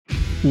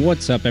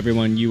What's up,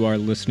 everyone? You are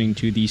listening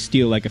to the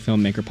Steal Like a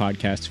Filmmaker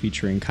podcast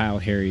featuring Kyle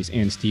Harries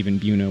and Steven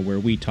Buono, where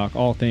we talk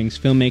all things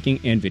filmmaking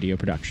and video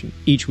production.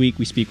 Each week,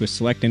 we speak with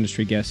select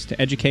industry guests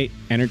to educate,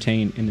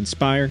 entertain, and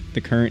inspire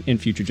the current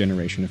and future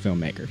generation of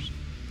filmmakers.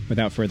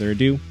 Without further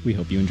ado, we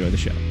hope you enjoy the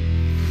show.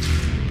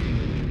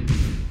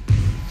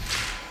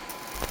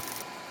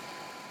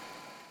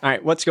 All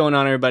right, what's going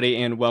on,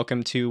 everybody, and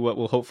welcome to what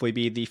will hopefully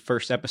be the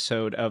first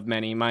episode of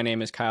many. My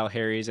name is Kyle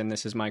Harries, and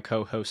this is my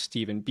co-host,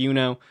 Steven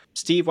Buono.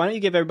 Steve, why don't you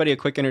give everybody a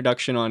quick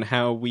introduction on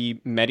how we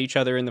met each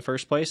other in the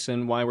first place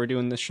and why we're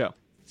doing this show?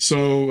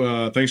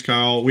 So, thanks,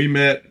 Kyle. We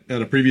met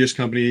at a previous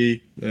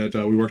company that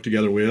we worked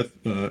together with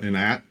and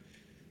at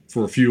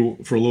for a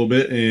little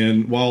bit,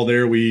 and while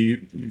there,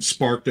 we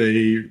sparked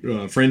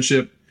a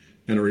friendship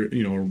and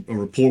a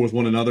rapport with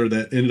one another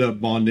that ended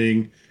up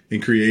bonding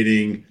and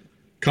creating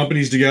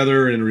companies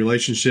together and a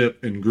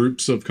relationship and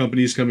groups of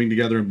companies coming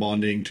together and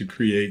bonding to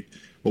create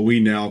what we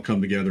now come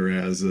together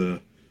as a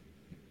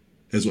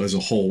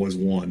whole, as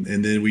one.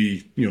 And then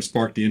we,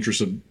 sparked the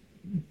interest of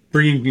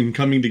bringing and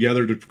coming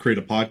together to create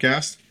a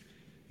podcast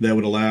that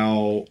would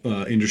allow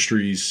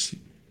industries,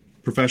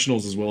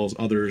 professionals, as well as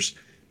others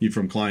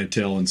from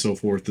clientele and so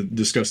forth to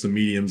discuss the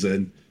mediums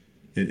and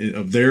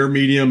of their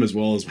medium, as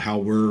well as how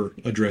we're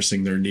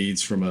addressing their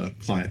needs from a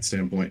client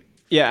standpoint.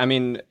 Yeah, I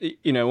mean,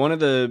 one of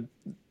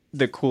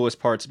the coolest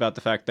parts about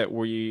the fact that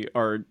we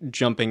are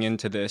jumping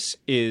into this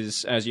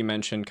is, as you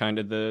mentioned, kind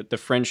of the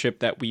friendship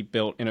that we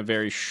built in a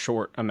very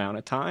short amount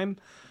of time.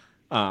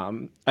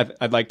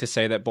 I'd like to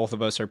say that both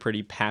of us are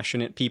pretty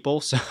passionate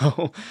people.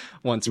 So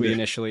once we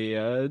initially,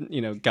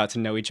 got to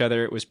know each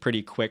other, it was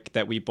pretty quick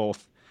that we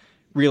both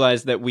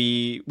realized that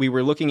we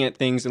were looking at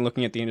things and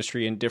looking at the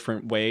industry in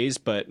different ways,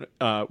 but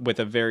with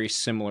a very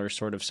similar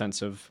sort of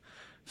sense of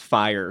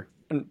fire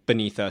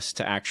beneath us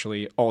to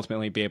actually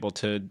ultimately be able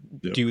to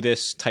do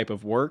this type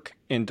of work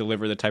and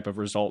deliver the type of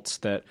results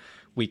that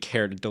we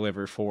care to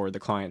deliver for the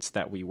clients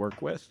that we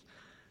work with.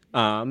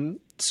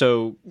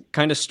 So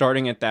kind of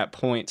starting at that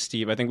point,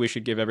 Steve, I think we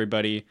should give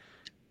everybody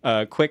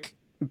a quick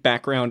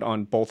background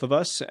on both of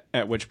us,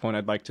 at which point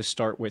I'd like to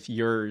start with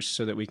yours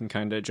so that we can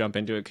kind of jump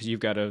into it, because you've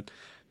got a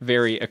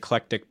very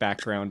eclectic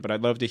background. But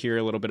I'd love to hear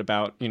a little bit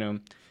about,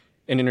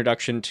 an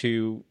introduction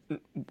to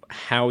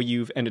how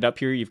you've ended up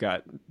here. You've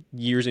got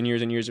years and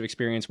years and years of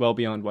experience, well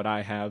beyond what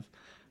I have,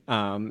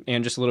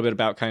 and just a little bit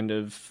about kind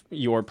of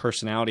your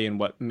personality and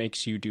what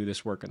makes you do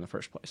this work in the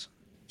first place.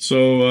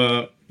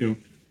 So,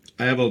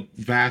 I have a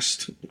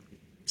vast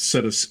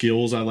set of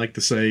skills, I like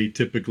to say,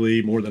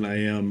 typically more than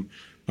I am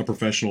a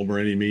professional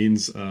by any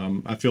means.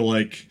 I feel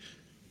like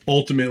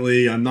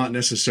ultimately I'm not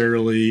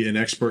necessarily an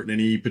expert in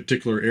any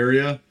particular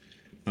area.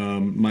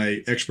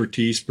 My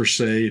expertise, per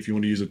se, if you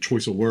want to use a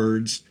choice of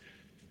words,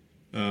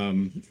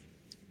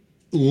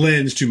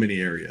 lends to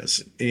many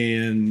areas,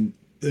 and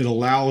it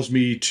allows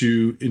me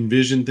to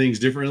envision things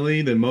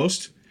differently than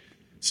most.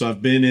 So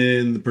I've been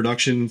in the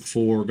production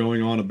for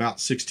going on about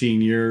 15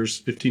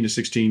 to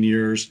 16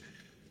 years,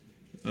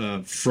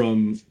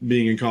 from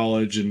being in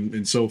college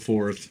and so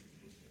forth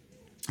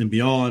and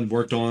beyond.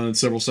 Worked on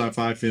several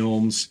sci-fi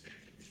films,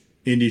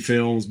 indie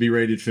films,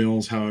 B-rated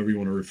films, however you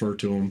want to refer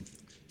to them.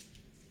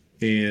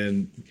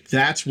 And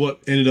that's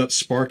what ended up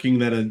sparking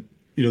that.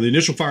 The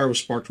initial fire was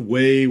sparked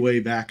way, way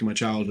back in my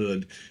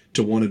childhood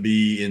to want to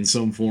be in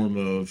some form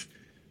of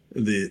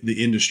the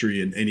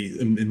industry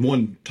in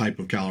one type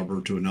of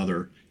caliber to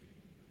another.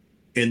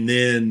 And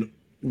then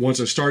once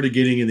I started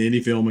getting in the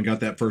indie film and got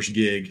that first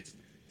gig,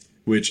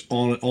 which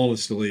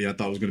honestly I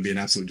thought was going to be an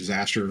absolute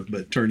disaster,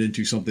 but turned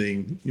into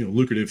something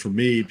lucrative for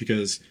me,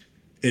 because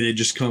it had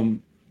just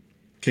came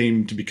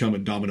to become a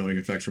dominoing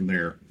effect from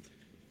there.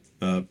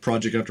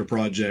 Project after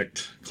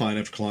project, client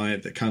after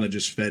client, that kind of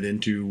just fed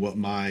into what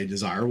my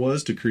desire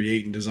was to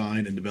create and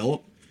design and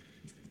develop.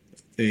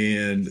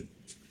 And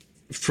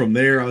from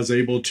there, I was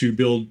able to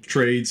build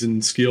trades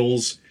and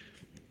skills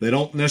that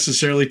don't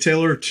necessarily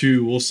tailor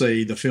to, we'll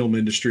say, the film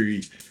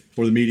industry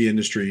or the media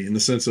industry, in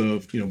the sense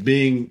of,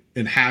 being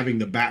and having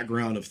the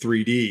background of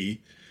 3D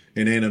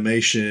and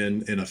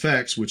animation and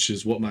effects, which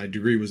is what my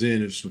degree was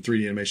in, is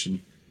 3D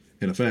animation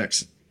and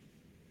effects.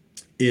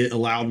 It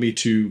allowed me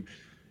to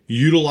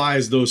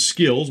utilize those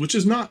skills, which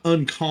is not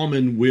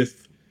uncommon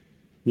with,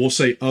 we'll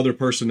say, other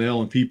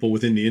personnel and people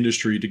within the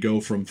industry, to go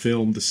from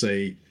film to,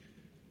 say,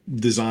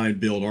 design,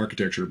 build,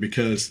 architecture,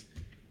 because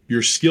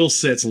your skill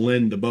sets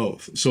lend to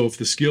both. So if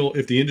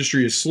the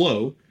industry is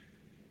slow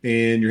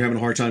and you're having a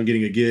hard time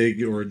getting a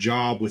gig or a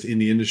job within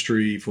the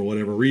industry for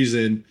whatever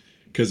reason,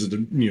 because of the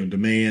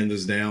demand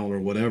is down or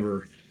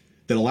whatever,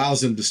 that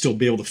allows them to still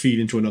be able to feed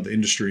into another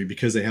industry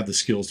because they have the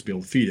skills to be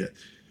able to feed it.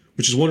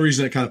 Which is one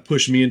reason that kind of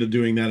pushed me into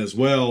doing that as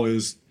well,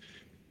 is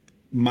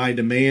my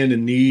demand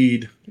and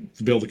need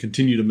to be able to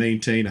continue to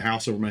maintain a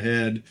house over my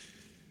head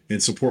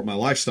and support my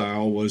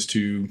lifestyle was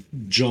to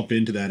jump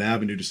into that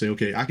avenue to say,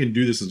 okay, I can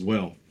do this as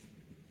well.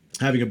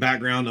 Having a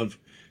background of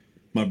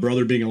my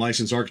brother being a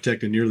licensed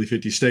architect in nearly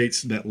 50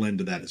 states, that lend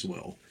to that as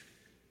well.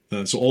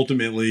 So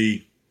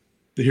ultimately,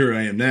 here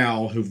I am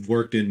now, who've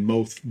worked in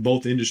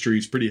both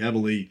industries pretty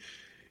heavily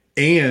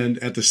and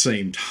at the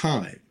same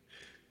time.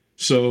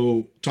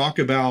 So talk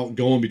about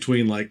going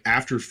between like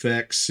After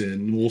Effects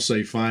and we'll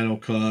say Final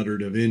Cut or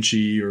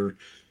DaVinci or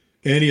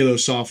any of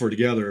those software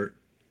together.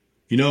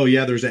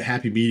 Yeah, there's that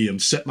happy medium.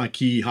 Set my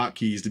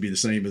hotkeys to be the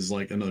same as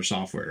like another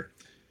software.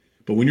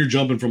 But when you're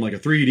jumping from like a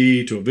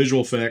 3D to a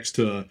visual effects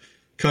to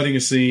cutting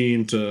a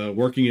scene to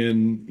working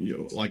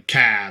in like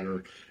CAD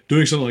or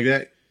doing something like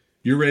that,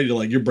 you're ready to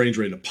like your brain's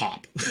ready to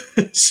pop.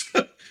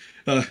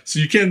 So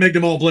you can't make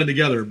them all blend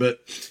together, but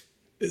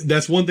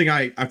that's one thing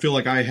I feel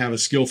like I have a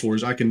skill for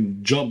is I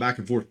can jump back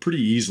and forth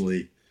pretty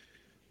easily.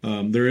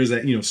 There is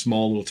that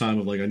small little time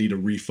of like I need to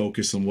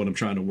refocus on what I'm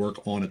trying to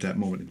work on at that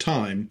moment in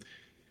time,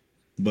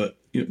 but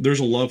there's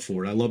a love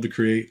for it. I love to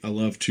create. I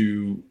love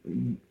to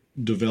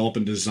develop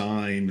and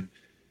design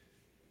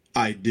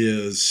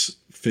ideas,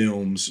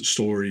 films,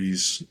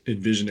 stories, and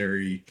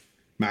visionary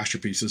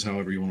masterpieces,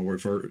 however you want to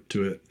refer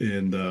to it.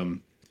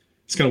 And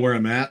it's kind of where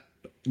I'm at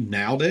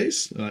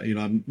nowadays.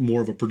 I'm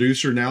more of a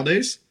producer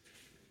nowadays.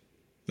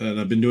 And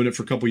I've been doing it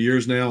for a couple of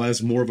years now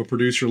as more of a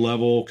producer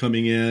level,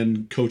 coming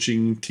in,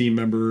 coaching team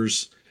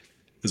members,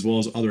 as well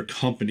as other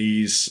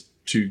companies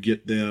to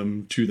get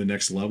them to the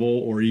next level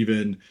or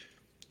even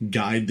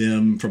guide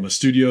them from a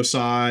studio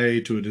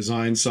side to a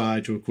design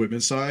side to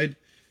equipment side.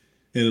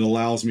 And it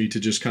allows me to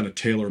just kind of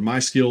tailor my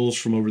skills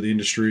from over the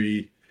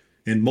industry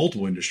and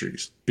multiple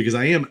industries because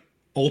I am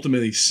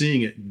ultimately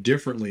seeing it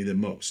differently than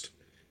most.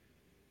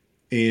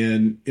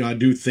 And I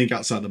do think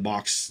outside the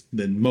box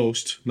than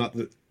most, not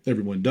that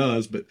everyone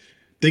does, but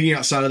thinking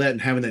outside of that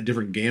and having that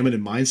different gamut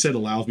and mindset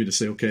allows me to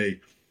say,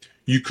 okay,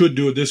 you could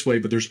do it this way,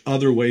 but there's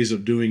other ways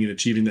of doing and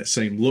achieving that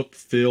same look,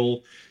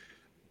 feel,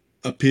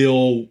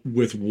 appeal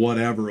with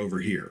whatever over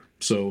here.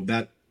 So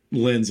that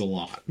lends a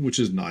lot, which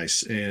is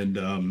nice. And,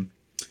 and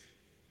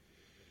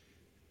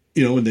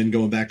then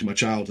going back to my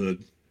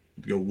childhood,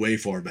 go way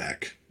far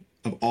back,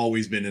 I've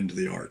always been into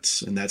the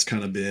arts, and that's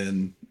kind of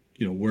been,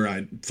 where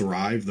I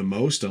thrive the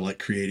most. I like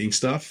creating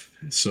stuff.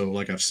 So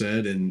like I've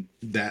said, and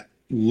that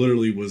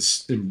literally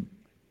was,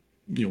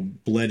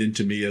 bled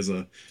into me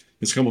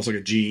it's almost like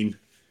a gene.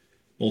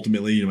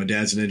 Ultimately, my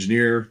dad's an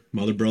engineer.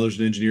 My other brother's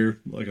an engineer.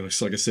 Like I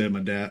said,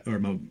 my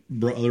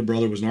other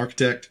brother was an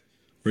architect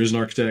or is an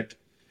architect.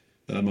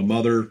 My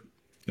mother,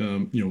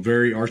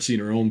 very artsy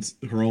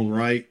in her own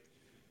right.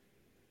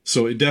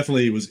 So it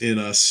definitely was in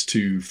us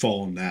to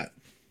fall in that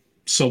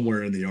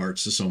somewhere in the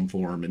arts to some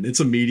form. And it's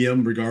a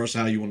medium, regardless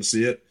of how you want to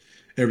see it.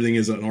 Everything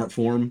is an art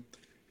form.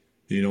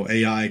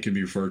 AI can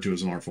be referred to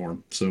as an art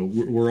form. So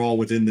we're all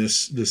within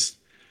this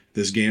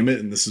gamut,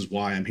 and this is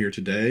why I'm here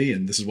today,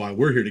 and this is why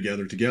we're here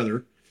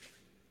together,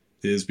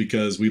 is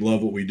because we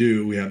love what we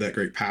do. We have that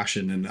great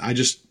passion, and I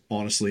just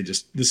honestly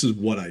this is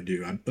what I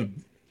do.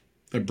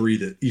 I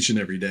breathe it each and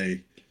every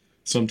day,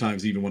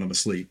 sometimes even when I'm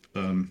asleep,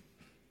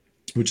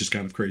 which is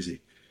kind of crazy.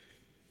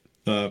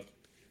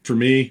 For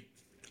me,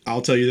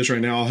 I'll tell you this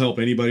right now. I'll help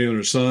anybody under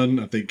the sun.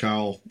 I think,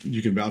 Kyle,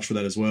 you can vouch for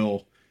that as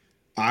well.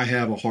 I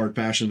have a hard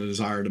passion and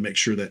desire to make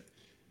sure that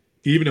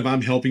even if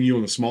I'm helping you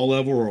on a small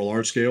level or a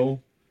large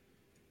scale,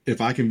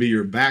 if I can be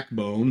your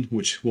backbone,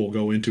 which we'll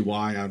go into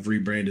why I've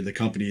rebranded the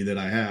company that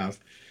I have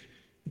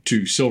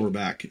to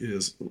Silverback,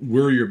 is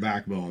we're your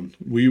backbone.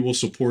 We will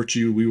support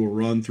you. We will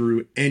run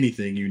through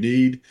anything you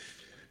need.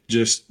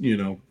 Just,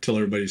 tell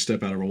everybody to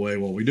step out of our way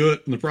while we do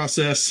it in the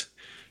process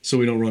so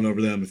we don't run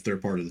over them if they're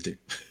part of the team.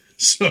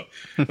 So,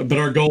 but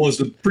our goal is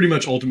to pretty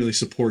much ultimately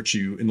support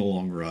you in the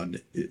long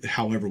run,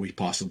 however we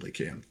possibly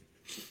can.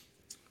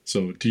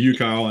 So to you,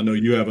 Kyle, I know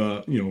you have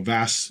a,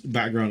 vast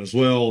background as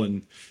well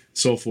and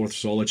so forth.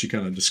 So I'll let you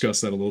kind of discuss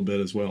that a little bit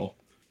as well.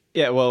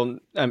 Yeah, well,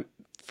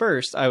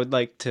 first I would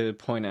like to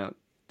point out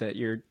that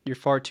you're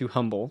far too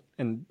humble,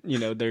 and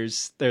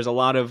there's a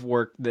lot of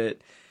work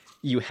that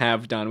you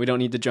have done. We don't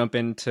need to jump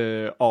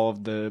into all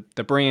of the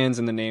brands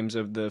and the names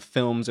of the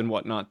films and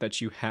whatnot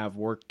that you have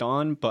worked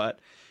on, but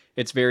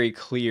it's very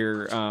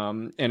clear,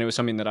 and it was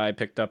something that I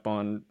picked up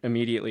on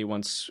immediately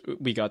once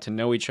we got to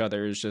know each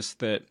other, is just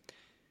that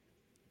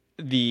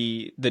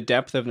the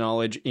depth of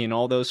knowledge in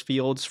all those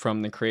fields,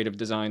 from the creative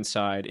design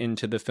side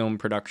into the film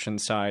production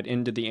side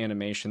into the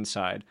animation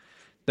side,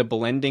 the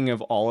blending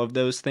of all of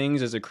those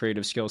things is a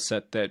creative skill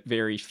set that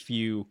very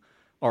few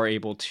are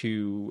able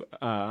to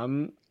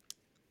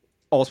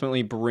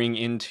ultimately bring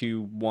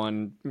into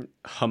one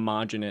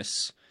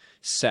homogenous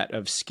set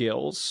of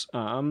skills.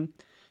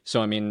 So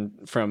I mean,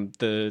 from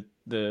the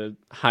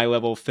high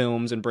level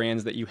films and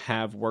brands that you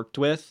have worked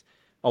with,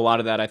 a lot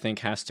of that I think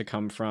has to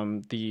come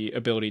from the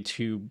ability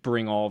to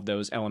bring all of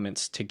those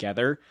elements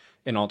together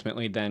and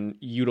ultimately then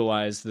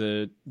utilize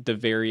the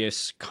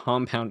various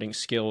compounding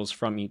skills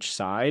from each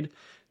side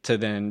to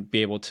then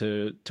be able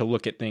to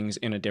look at things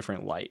in a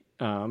different light,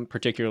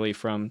 particularly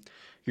from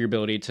your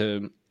ability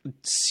to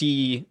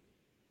see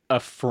a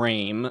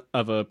frame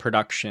of a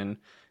production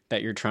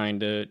that you're trying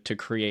to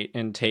create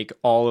and take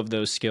all of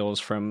those skills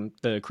from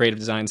the creative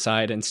design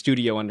side and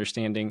studio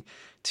understanding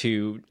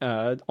to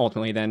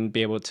ultimately then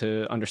be able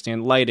to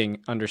understand lighting,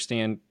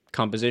 understand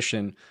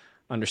composition,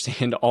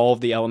 understand all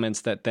of the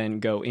elements that then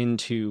go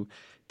into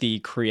the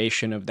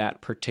creation of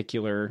that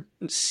particular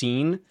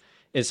scene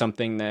is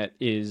something that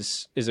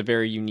is a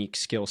very unique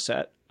skill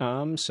set.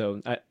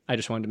 So I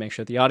just wanted to make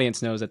sure the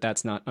audience knows that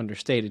that's not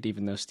understated,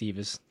 even though Steve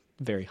is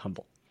very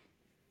humble.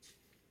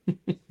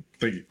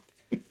 Thank you.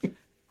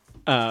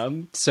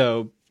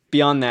 So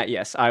beyond that,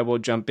 yes, I will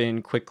jump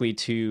in quickly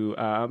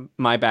to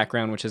my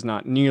background, which is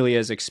not nearly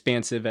as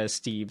expansive as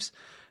Steve's.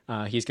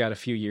 He's got a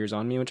few years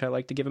on me, which I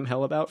like to give him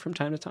hell about from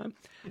time to time.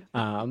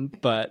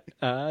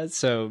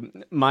 So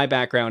my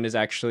background is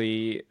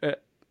actually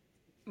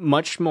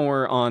much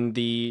more on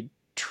the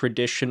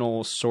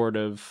traditional sort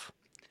of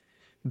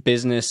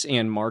business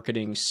and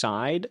marketing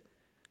side.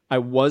 I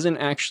wasn't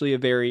actually a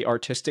very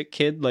artistic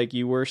kid like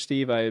you were,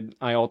 Steve. I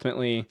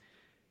ultimately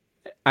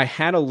I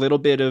had a little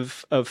bit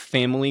of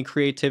family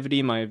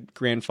creativity. My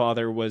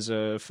grandfather was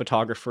a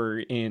photographer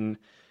in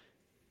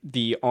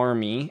the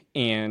army,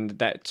 and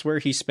that's where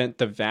he spent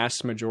the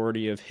vast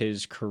majority of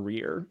his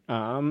career.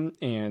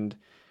 And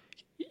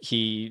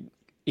he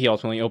he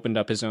ultimately opened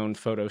up his own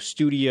photo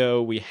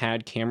studio. We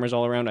had cameras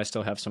all around. I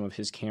still have some of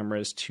his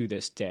cameras to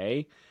this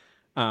day.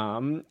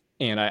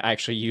 And I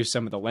actually use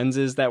some of the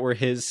lenses that were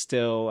his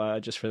still,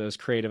 just for those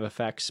creative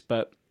effects.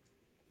 But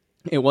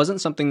it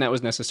wasn't something that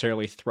was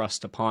necessarily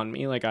thrust upon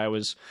me. Like, I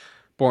was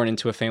born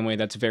into a family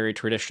that's very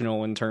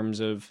traditional in terms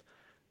of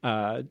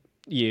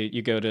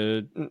you go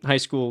to high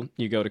school,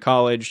 you go to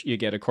college, you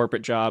get a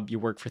corporate job, you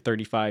work for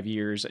 35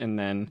 years, and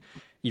then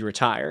you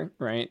retire,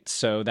 right?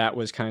 So that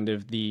was kind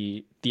of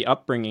the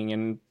upbringing,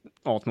 and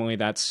ultimately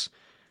that's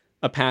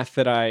a path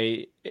that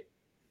I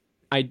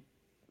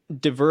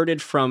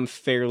diverted from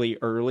fairly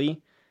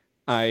early.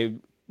 I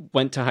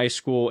went to high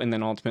school and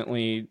then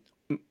ultimately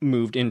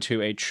moved into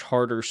a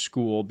charter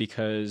school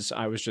because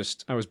I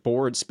was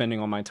bored spending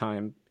all my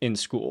time in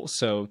school.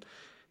 So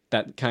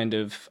that kind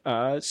of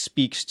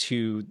speaks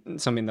to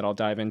something that I'll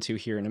dive into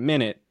here in a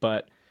minute.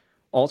 But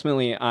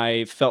ultimately,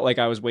 I felt like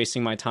I was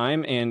wasting my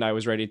time, and I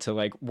was ready to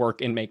like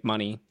work and make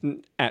money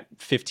at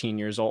 15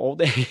 years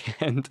old.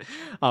 And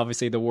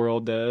obviously, the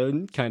world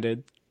kind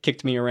of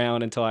kicked me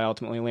around until I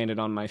ultimately landed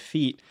on my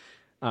feet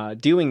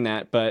doing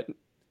that. But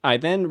I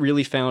then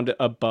really found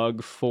a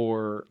bug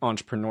for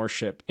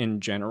entrepreneurship in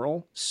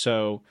general.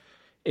 So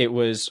it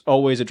was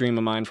always a dream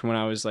of mine from when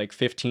I was like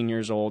 15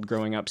 years old,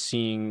 growing up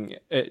seeing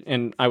it.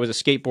 And I was a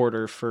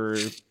skateboarder for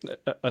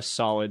a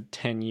solid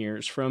 10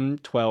 years, from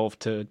 12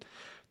 to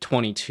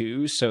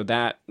 22. So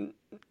that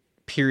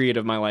period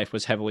of my life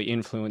was heavily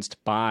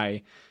influenced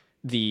by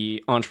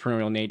the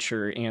entrepreneurial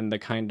nature and the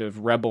kind of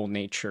rebel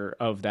nature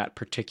of that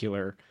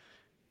particular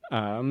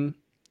subculture,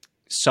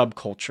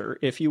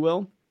 if you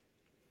will.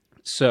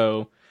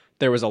 So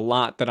there was a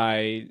lot that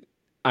I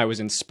was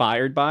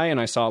inspired by, and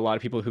I saw a lot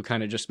of people who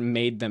kind of just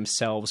made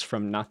themselves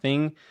from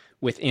nothing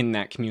within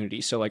that community.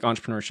 So like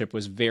entrepreneurship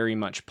was very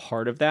much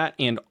part of that,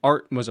 and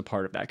art was a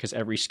part of that, because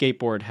every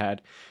skateboard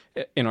had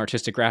an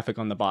artistic graphic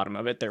on the bottom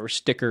of it. There were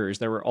stickers.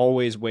 There were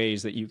always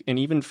ways that you, and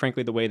even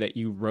frankly, the way that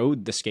you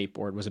rode the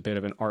skateboard was a bit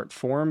of an art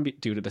form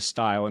due to the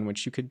style in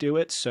which you could do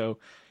it. So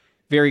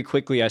very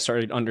quickly, I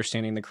started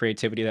understanding the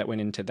creativity that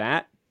went into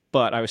that,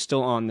 but I was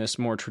still on this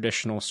more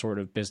traditional sort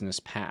of business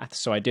path.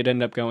 So I did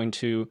end up going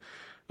to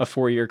a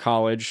 4-year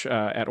college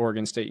at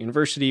Oregon State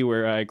University,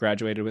 where I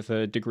graduated with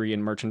a degree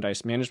in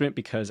merchandise management,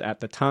 because at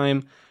the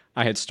time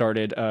I had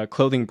started a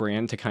clothing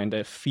brand to kind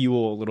of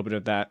fuel a little bit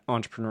of that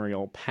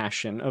entrepreneurial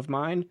passion of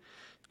mine.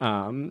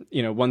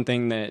 One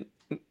thing that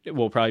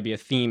will probably be a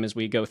theme as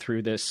we go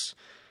through this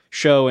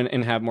show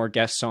and have more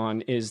guests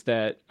on is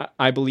that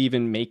I believe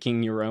in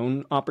making your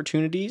own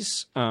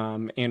opportunities.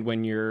 And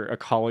when you're a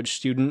college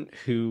student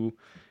who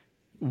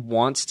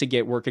wants to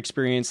get work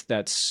experience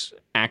that's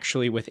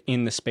actually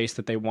within the space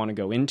that they want to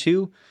go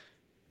into,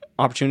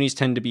 opportunities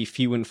tend to be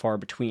few and far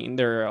between.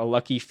 There are a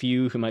lucky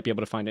few who might be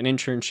able to find an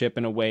internship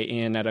and a way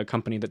in at a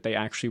company that they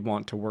actually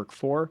want to work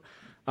for,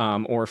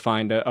 or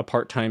find a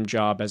part-time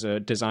job as a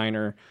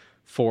designer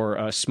for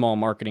a small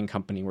marketing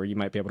company where you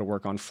might be able to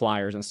work on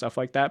flyers and stuff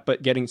like that.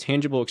 But getting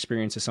tangible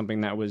experience is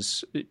something that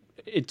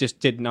it just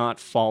did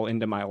not fall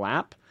into my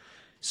lap.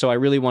 So I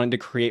really wanted to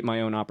create my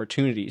own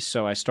opportunities.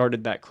 So I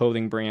started that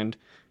clothing brand,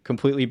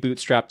 completely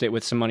bootstrapped it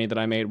with some money that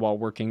I made while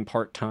working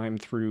part-time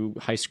through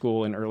high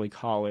school and early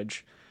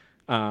college,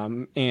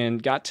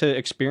 and got to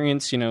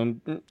experience,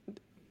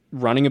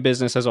 running a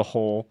business as a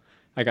whole.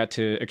 I got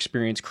to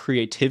experience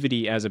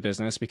creativity as a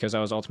business, because I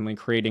was ultimately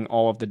creating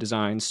all of the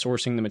designs,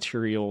 sourcing the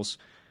materials,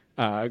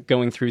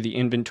 going through the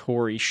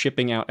inventory,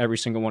 shipping out every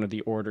single one of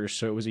the orders.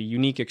 So it was a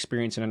unique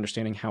experience in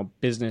understanding how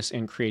business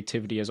and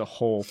creativity as a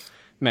whole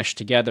mesh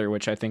together,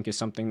 which I think is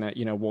something that,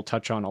 we'll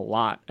touch on a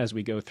lot as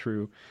we go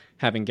through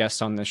having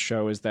guests on this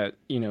show, is that,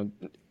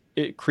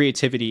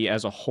 creativity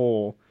as a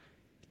whole,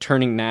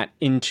 turning that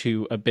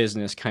into a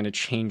business kind of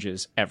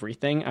changes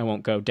everything. I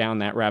won't go down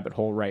that rabbit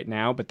hole right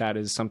now, but that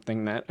is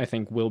something that I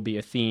think will be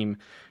a theme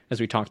as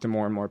we talk to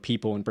more and more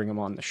people and bring them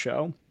on the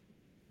show.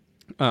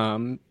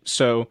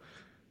 So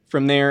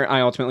from there,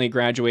 I ultimately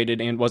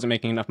graduated and wasn't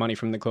making enough money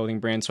from the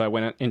clothing brand, so I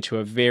went into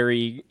a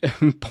very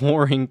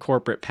boring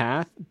corporate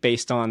path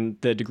based on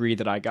the degree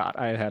that I got.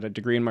 I had a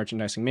degree in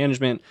merchandising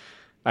management.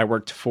 I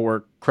worked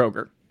for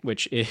Kroger,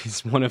 which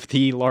is one of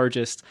the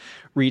largest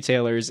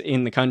retailers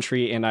in the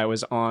country, and I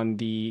was on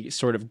the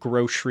sort of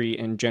grocery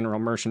and general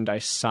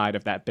merchandise side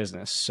of that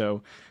business.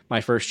 So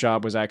my first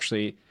job was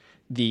actually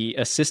the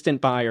assistant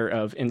buyer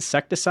of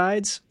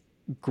insecticides,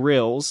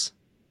 grills,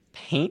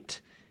 paint,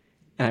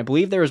 and I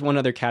believe there was one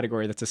other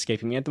category that's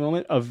escaping me at the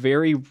moment, a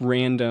very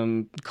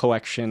random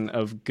collection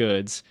of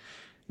goods,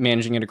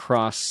 managing it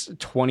across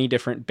 20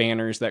 different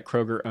banners that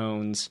Kroger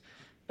owns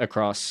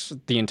across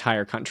the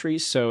entire country.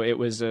 So it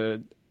was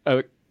a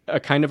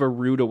kind of a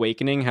rude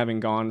awakening, having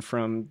gone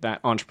from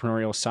that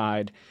entrepreneurial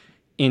side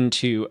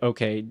into,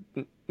 okay,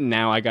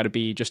 now I got to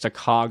be just a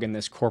cog in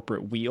this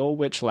corporate wheel,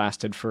 which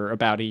lasted for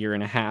about a year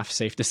and a half.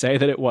 Safe to say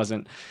that it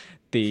wasn't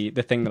the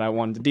thing that I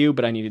wanted to do,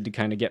 but I needed to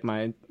kind of get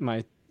my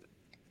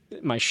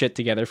shit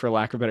together, for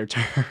lack of a better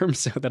term,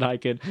 so that I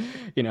could,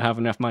 have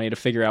enough money to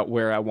figure out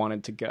where I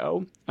wanted to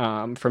go.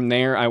 From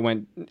there, I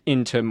went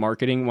into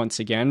marketing once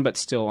again, but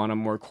still on a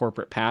more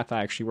corporate path.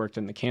 I actually worked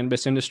in the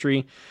cannabis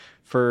industry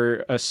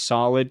for a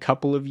solid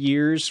couple of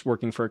years,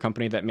 working for a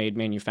company that made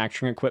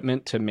manufacturing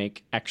equipment to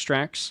make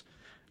extracts,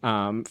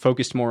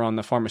 focused more on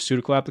the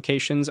pharmaceutical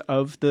applications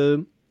of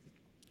the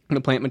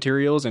plant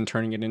materials and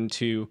turning it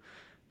into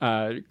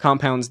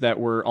compounds that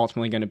were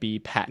ultimately going to be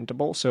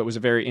patentable. So it was a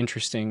very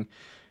interesting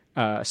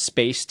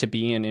space to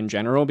be in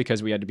general,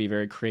 because we had to be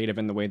very creative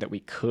in the way that we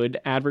could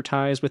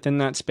advertise within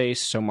that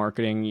space. So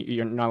marketing,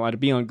 you're not allowed to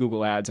be on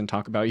Google Ads and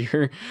talk about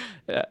your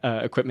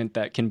equipment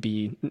that can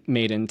be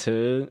made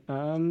into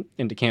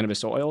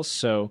cannabis oils.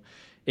 So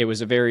it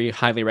was a very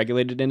highly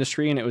regulated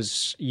industry, and it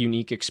was a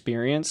unique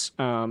experience.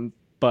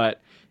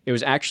 But it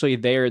was actually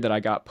there that I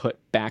got put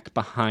back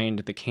behind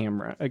the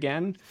camera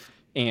again.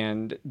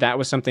 And that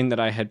was something that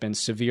I had been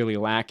severely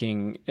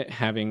lacking,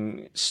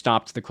 having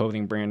stopped the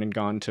clothing brand and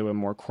gone to a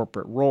more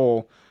corporate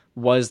role,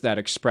 was that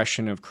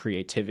expression of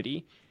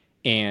creativity.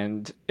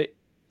 And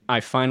I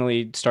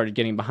finally started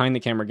getting behind the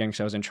camera again,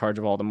 because I was in charge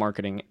of all the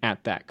marketing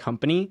at that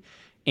company.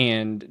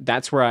 And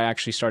that's where I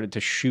actually started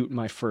to shoot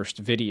my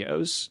first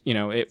videos.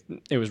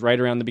 It was right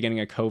around the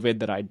beginning of COVID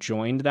that I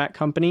joined that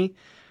company.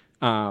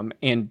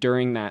 And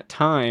during that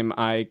time,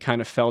 I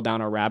kind of fell down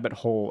a rabbit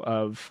hole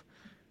of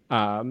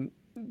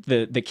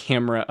the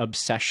camera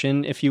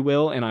obsession, if you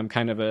will. And I'm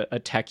kind of a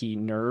techie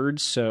nerd.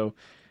 So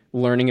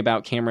learning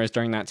about cameras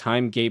during that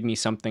time gave me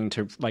something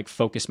to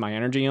focus my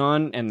energy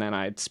on. And then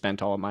I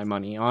spent all of my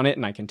money on it,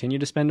 and I continue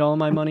to spend all of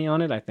my money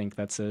on it. I think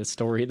that's a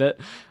story that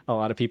a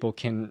lot of people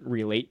can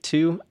relate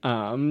to.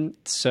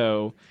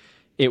 So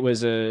it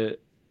was a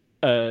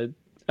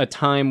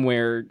time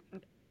where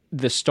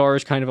the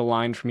stars kind of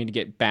aligned for me to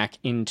get back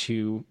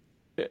into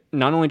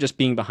not only just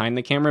being behind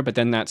the camera, but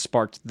then that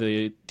sparked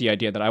the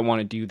idea that I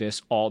want to do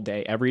this all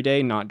day, every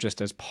day, not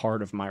just as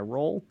part of my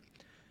role.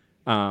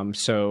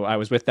 So I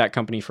was with that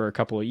company for a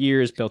couple of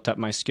years, built up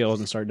my skills,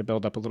 and started to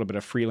build up a little bit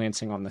of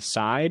freelancing on the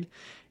side,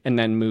 and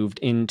then moved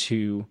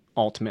into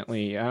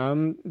ultimately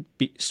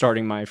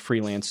starting my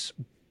freelance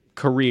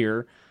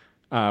career,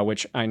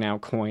 which I now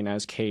coin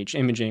as cage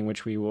imaging,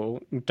 which we will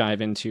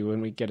dive into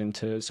when we get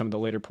into some of the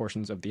later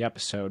portions of the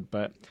episode.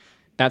 But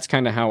that's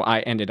kind of how I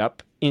ended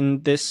up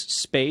in this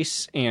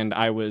space, and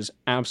I was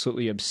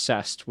absolutely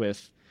obsessed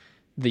with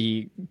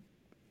the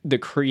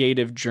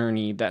creative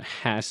journey that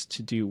has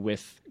to do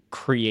with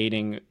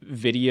creating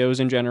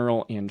videos in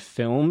general and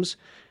films,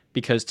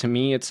 because to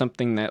me it's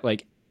something that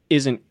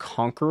isn't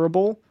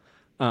conquerable.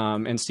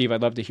 And Steve,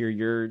 I'd love to hear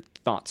your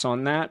thoughts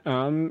on that,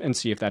 and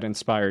see if that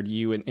inspired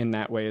you in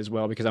that way as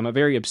well, because I'm a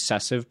very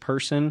obsessive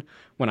person.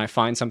 When I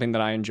find something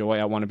that I enjoy,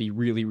 I want to be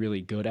really,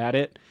 really good at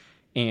it.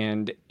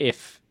 And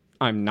if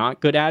I'm not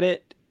good at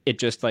it, it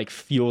just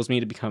fuels me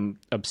to become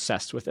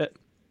obsessed with it.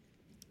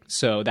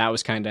 So that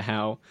was kind of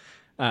how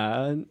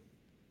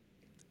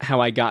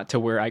I got to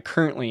where I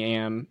currently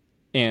am.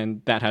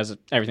 And that has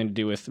everything to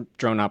do with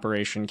drone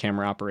operation,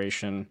 camera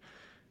operation,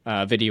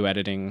 video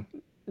editing.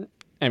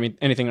 I mean,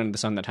 anything under the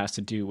sun that has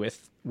to do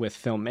with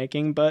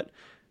filmmaking. But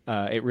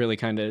it really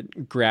kind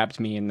of grabbed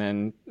me. And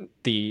then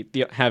the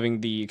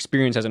having the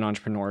experience as an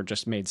entrepreneur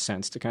just made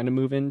sense to kind of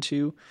move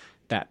into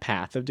that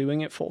path of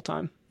doing it full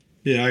time.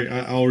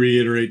 Yeah, I'll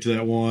reiterate to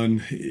that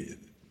one.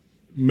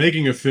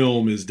 Making a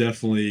film is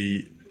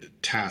definitely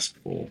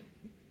taskful.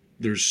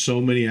 There's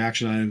so many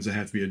action items that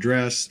have to be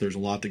addressed. There's a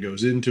lot that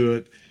goes into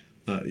it.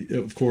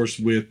 Of course,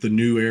 with the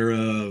new era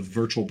of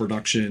virtual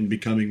production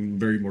becoming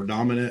very more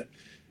dominant,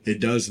 it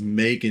does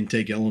make and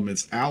take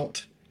elements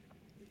out.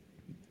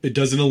 It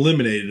doesn't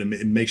eliminate them.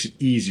 It makes it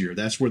easier.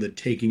 That's where the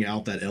taking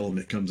out that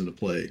element comes into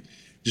play. It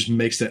just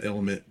makes that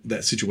element,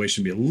 that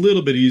situation be a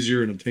little bit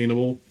easier and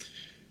obtainable.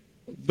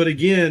 But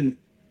again,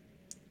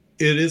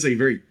 it is a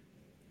very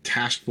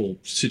taskful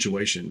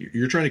situation.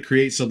 You're trying to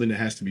create something that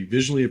has to be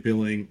visually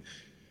appealing.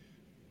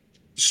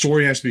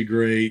 Story has to be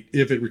great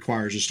if it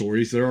requires a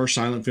story. There are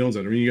silent films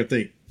that, you got to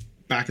think,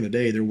 back in the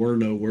day, there were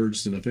no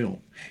words in a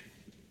film.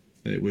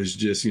 It was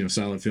just,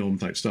 silent film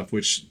type stuff,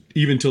 which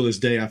even till this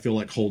day I feel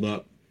like hold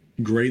up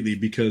greatly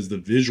because the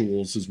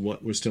visuals is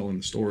what was telling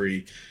the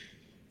story.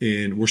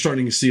 And we're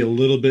starting to see a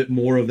little bit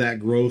more of that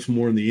growth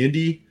more in the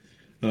indie.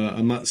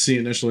 I'm not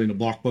seeing necessarily in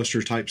the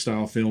blockbuster type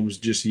style films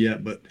just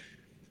yet, but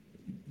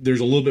there's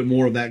a little bit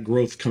more of that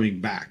growth coming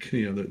back,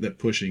 that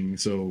pushing.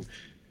 So,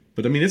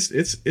 but I mean,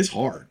 it's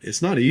hard.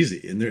 It's not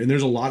easy, and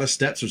there's a lot of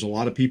steps. There's a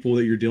lot of people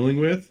that you're dealing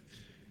with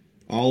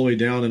all the way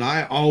down. And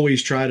I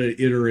always try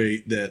to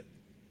iterate that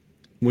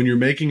when you're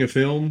making a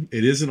film,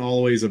 it isn't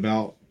always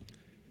about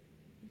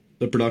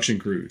the production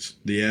crews,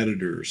 the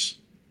editors,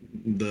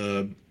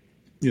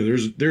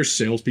 there's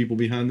salespeople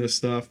behind this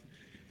stuff.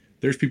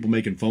 There's people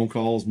making phone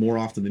calls more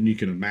often than you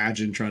can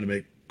imagine, trying to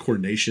make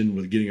coordination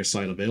with getting a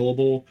site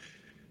available.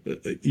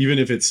 Even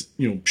if it's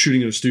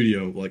shooting in a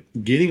studio, like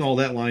getting all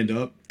that lined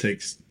up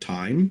takes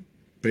time,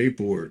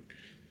 paperwork,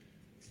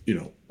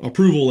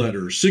 approval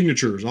letters,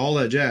 signatures, all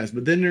that jazz.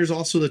 But then there's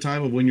also the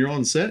time of when you're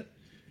on set,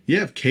 you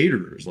have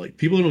caterers, like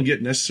people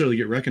don't necessarily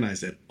get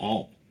recognized at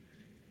all,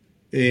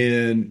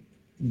 and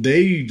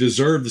they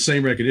deserve the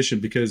same recognition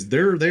because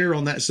they're there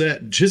on that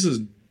set just as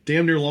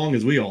damn near long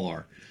as we all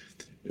are,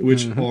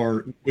 which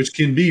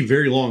can be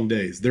very long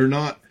days. They're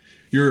not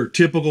your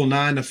typical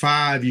 9 to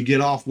 5. You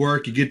get off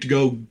work, you get to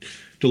go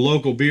to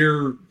local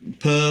beer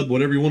pub,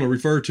 whatever you want to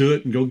refer to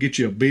it, and go get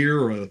you a beer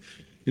or a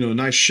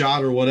nice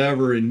shot or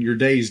whatever, and your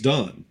day's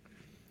done.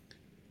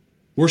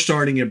 We're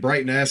starting at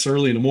bright and ass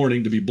early in the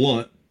morning, to be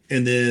blunt,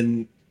 and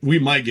then we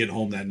might get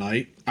home that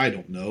night. I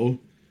don't know.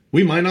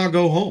 We might not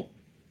go home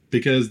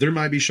because there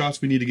might be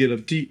shots we need to get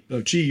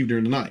achieved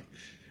during the night.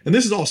 And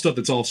this is all stuff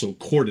that's also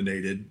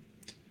coordinated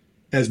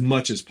as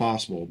much as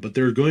possible. But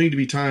there are going to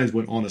be times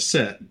when on a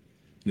set,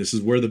 this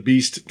is where the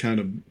beast kind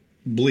of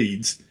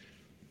bleeds.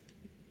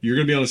 You're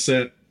going to be on a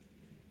set.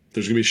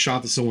 There's going to be a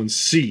shot that someone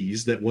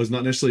sees that was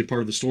not necessarily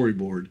part of the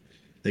storyboard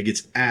that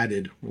gets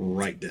added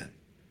right then,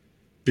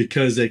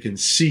 because they can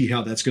see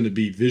how that's going to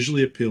be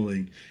visually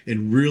appealing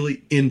and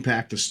really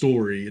impact the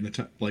story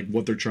and like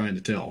what they're trying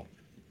to tell.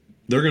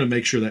 They're going to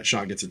make sure that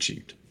shot gets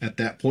achieved at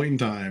that point in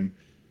time,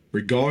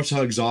 regardless of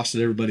how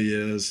exhausted everybody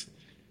is.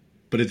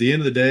 But at the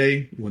end of the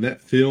day, when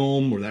that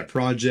film or that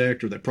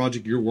project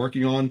you're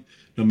working on,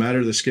 no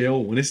matter the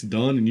scale, when it's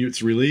done and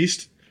it's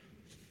released,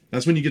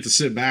 that's when you get to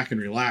sit back and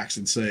relax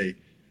and say,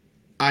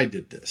 I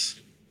did this.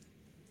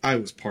 I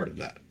was part of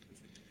that.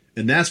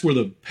 And that's where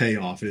the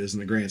payoff is in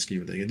the grand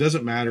scheme of things. It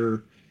doesn't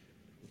matter.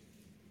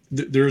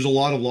 There's a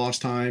lot of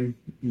lost time.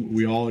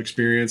 We all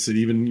experience it.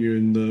 Even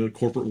in the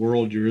corporate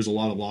world, there is a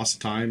lot of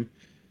lost time.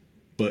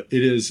 But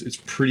it's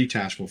pretty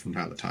tactful from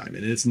time to time.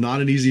 And it's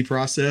not an easy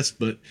process,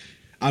 but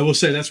I will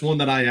say that's one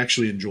that I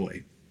actually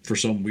enjoy for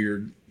some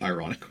weird,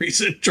 ironic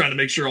reason, trying to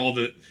make sure all of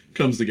it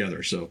comes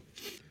together. So,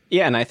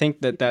 yeah, and I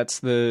think that's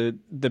the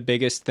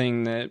biggest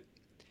thing that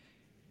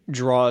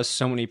draws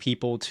so many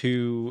people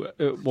to,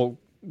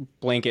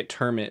 blanket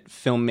term it,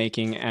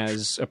 filmmaking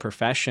as a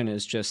profession,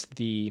 is just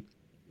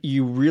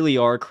you really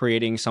are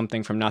creating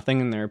something from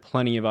nothing, and there are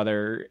plenty of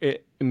other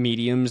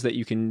mediums that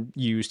you can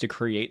use to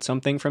create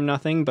something from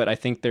nothing. But I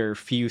think there are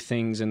few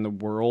things in the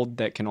world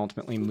that can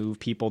ultimately move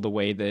people the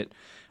way that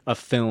a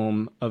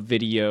film, a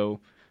video,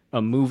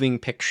 a moving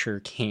picture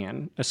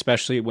can,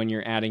 especially when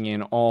you're adding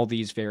in all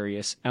these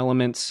various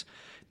elements.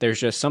 There's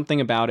just something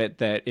about it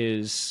that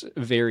is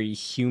very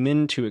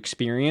human to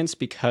experience,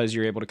 because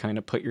you're able to kind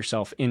of put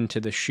yourself into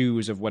the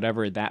shoes of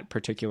whatever that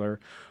particular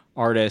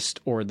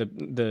artist or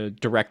the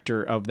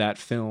director of that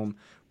film,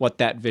 what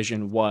that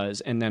vision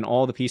was. And then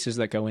all the pieces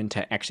that go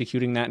into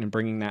executing that and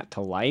bringing that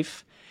to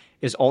life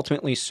is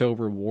ultimately so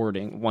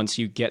rewarding once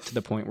you get to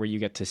the point where you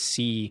get to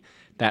see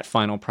that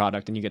final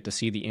product and you get to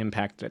see the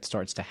impact that it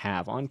starts to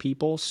have on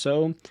people.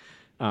 So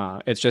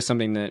it's just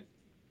something that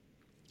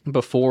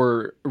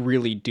before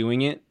really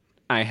doing it,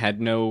 I had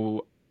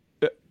no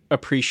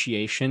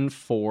appreciation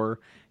for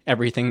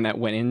everything that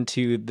went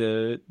into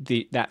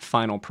that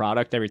final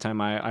product. Every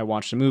time I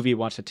watched a movie,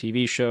 watched a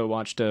TV show,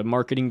 watched a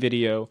marketing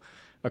video,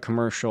 a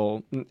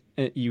commercial,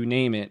 you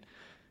name it,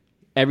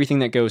 everything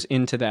that goes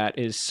into that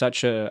is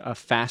such a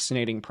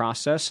fascinating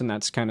process. And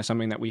that's kind of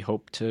something that we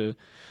hope to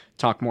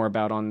talk more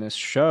about on this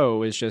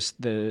show, is just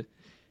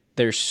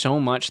there's so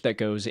much that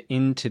goes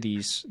into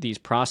these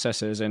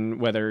processes. And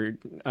whether,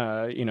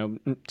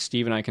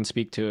 Steve and I can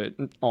speak to it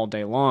all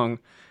day long,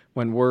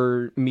 when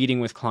we're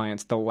meeting with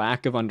clients, the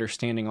lack of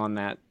understanding on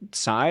that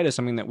side is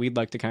something that we'd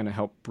like to kind of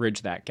help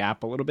bridge that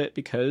gap a little bit,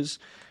 because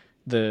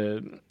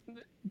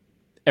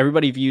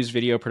everybody views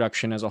video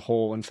production as a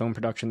whole and film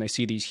production. They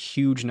see these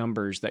huge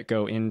numbers that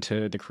go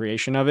into the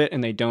creation of it,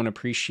 and they don't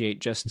appreciate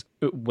just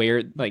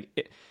where,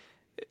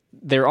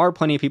 there are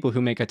plenty of people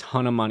who make a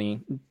ton of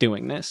money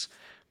doing this,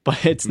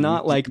 but it's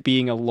not like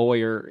being a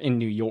lawyer in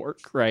New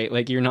York, right?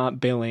 Like, you're not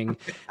billing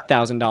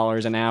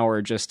 $1,000 an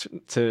hour just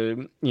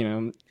to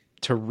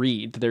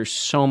read. There's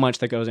so much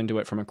that goes into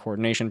it from a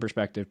coordination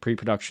perspective,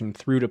 pre-production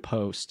through to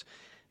post,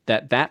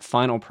 that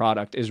final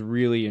product is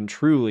really and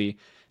truly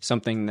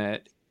something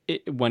that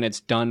when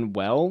it's done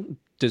well,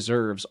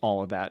 deserves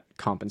all of that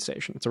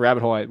compensation. It's a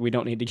rabbit hole we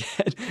don't need to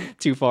get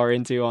too far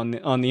into on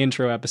the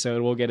intro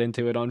episode. We'll get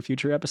into it on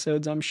future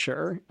episodes, I'm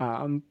sure.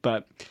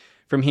 But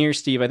from here,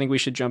 Steve, I think we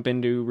should jump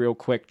into real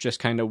quick just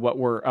kind of what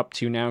we're up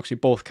to now, because we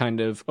both kind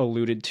of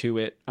alluded to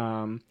it.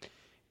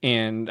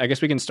 And I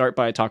guess we can start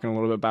by talking a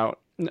little bit about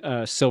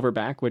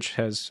Silverback, which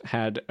has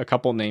had a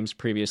couple names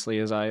previously,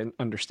 as I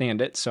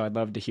understand it. So I'd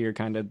love to hear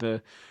kind of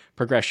the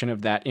progression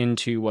of that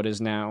into what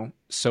is now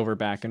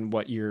Silverback and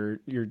what you're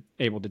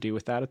able to do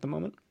with that at the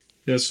moment.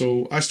 Yeah,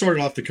 so I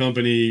started off the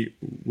company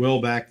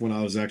well back when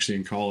I was actually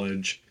in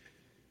college,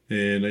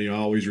 and I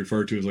always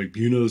refer to it as like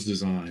Buono's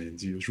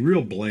Designs. It was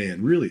real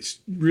bland,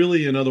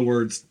 really, in other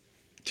words,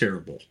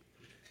 terrible.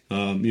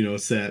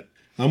 It's that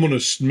I'm going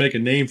to make a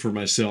name for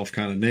myself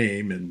kind of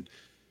name, and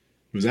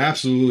it was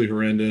absolutely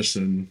horrendous,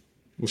 and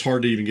it was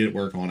hard to even get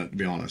work on it, to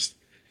be honest.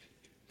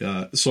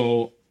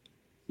 So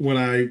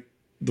when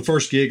the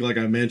first gig, like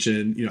I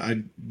mentioned,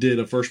 I did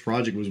a first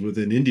project was with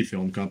an indie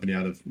film company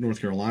out of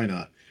North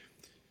Carolina.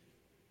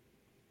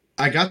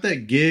 I got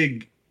that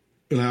gig,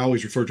 and I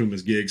always refer to them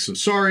as gigs, so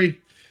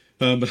sorry,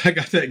 but I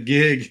got that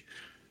gig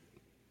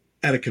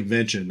at a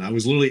convention. I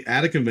was literally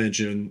at a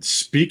convention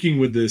speaking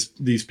with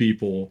these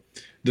people,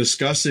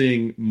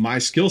 discussing my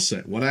skill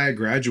set, what I had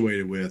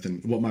graduated with,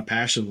 and what my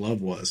passion and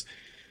love was.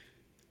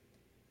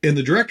 And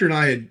the director and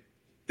I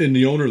and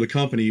the owner of the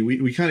company,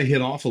 we kind of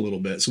hit off a little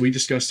bit. So we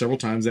discussed several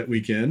times that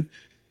weekend.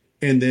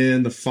 And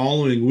then the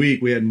following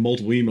week, we had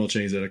multiple email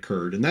chains that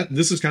occurred. And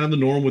this is kind of the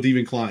norm with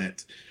even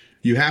clients.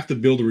 You have to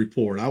build a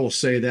rapport. And I will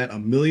say that a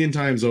million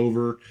times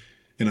over,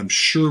 and I'm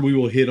sure we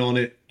will hit on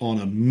it on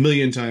a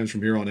million times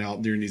from here on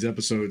out during these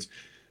episodes.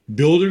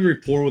 Building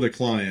rapport with a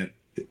client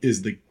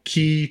is the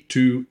key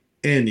to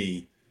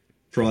any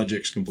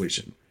project's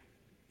completion.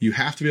 You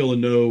have to be able to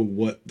know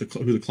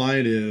who the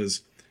client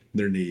is,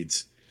 their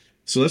needs.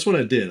 So that's what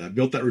I did. I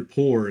built that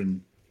rapport,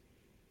 and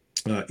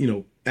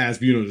as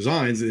Buono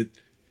Designs, it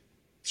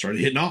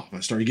started hitting off. I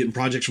started getting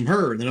projects from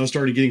her, and then I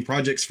started getting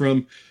projects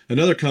from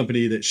another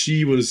company that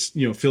she was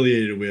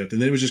affiliated with,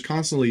 and then it was just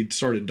constantly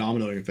started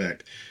dominoing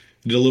effect.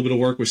 I did a little bit of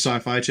work with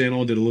Sci-Fi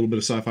Channel, did a little bit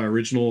of Sci-Fi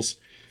Originals.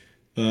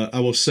 I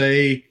will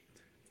say,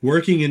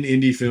 working in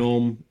indie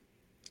film,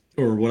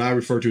 or what I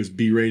refer to as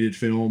B-rated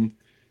film,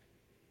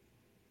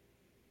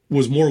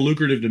 was more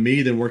lucrative to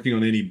me than working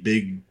on any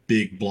big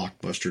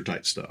blockbuster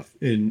type stuff.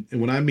 And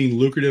when I mean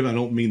lucrative, I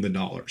don't mean the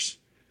dollars.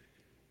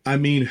 I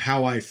mean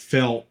how I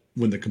felt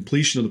when the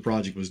completion of the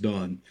project was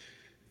done,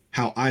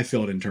 how I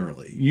felt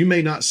internally. You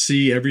may not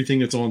see everything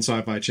that's on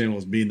Sci-Fi Channel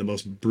as being the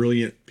most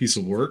brilliant piece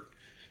of work,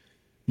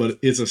 but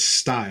it's a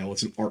style,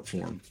 it's an art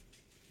form.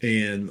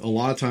 And a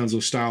lot of times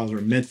those styles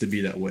are meant to be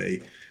that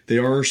way.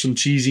 There are some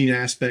cheesy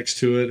aspects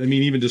to it. I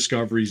mean, even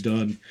Discovery's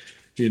done,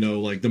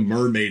 like the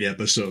mermaid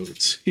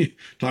episodes.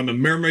 Talking about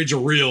mermaids are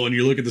real, and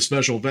you look at the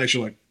special effects,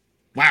 you're like,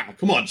 wow,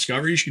 come on,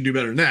 Discovery, you should do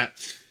better than that.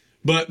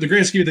 But the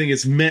grand scheme of things,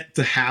 it's meant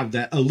to have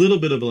that, a little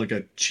bit of like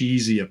a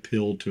cheesy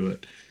appeal to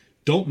it.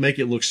 Don't make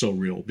it look so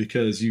real,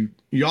 because you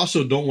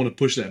also don't want to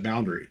push that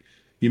boundary.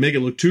 You make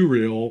it look too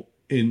real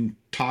in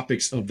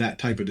topics of that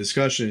type of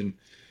discussion,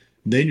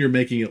 then you're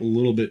making it a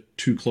little bit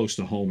too close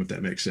to home, if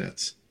that makes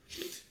sense.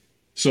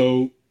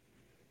 So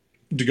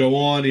to go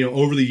on,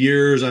 over the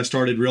years, I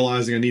started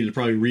realizing I needed to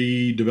probably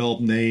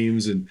redevelop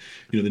names, and,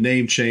 the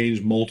name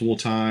changed multiple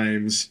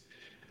times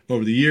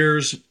over the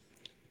years.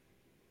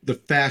 The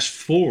fast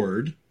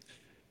forward,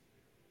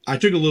 I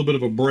took a little bit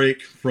of a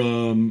break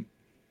from,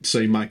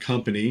 say, my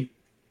company,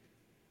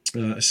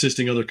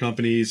 assisting other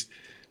companies.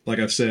 Like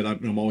I've said,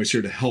 I'm always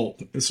here to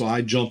help. So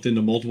I jumped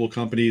into multiple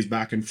companies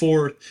back and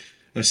forth,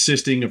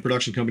 assisting a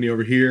production company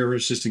over here,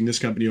 assisting this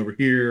company over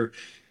here,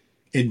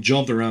 and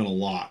jumped around a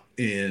lot.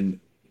 And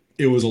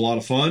it was a lot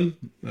of fun.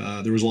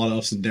 There was a lot of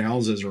ups and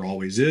downs, as there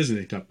always is in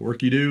any type of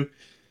work you do.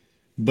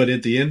 But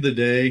at the end of the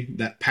day,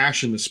 that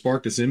passion, the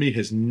spark that's in me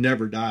has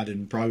never died,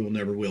 and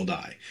probably will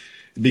die.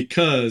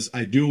 Because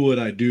I do what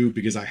I do,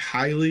 because I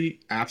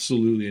highly,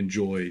 absolutely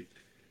enjoy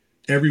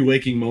every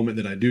waking moment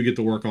that I do get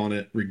to work on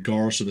it,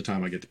 regardless of the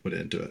time I get to put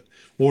into it,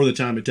 or the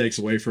time it takes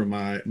away from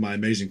my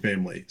amazing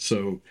family.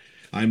 So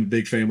I'm a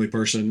big family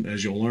person,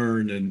 as you'll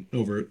learn, and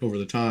over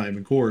the time,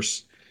 of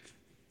course,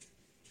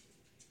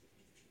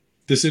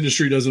 this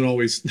industry doesn't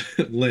always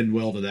lend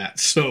well to that.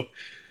 So,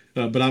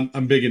 but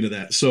I'm big into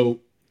that. So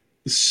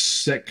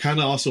that kind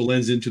of also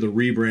lends into the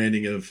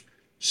rebranding of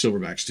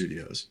Silverback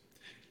Studios.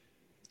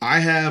 I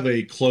have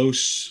a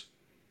close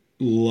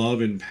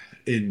love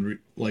and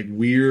like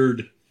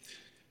weird,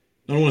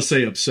 I don't want to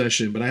say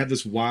obsession, but I have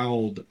this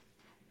wild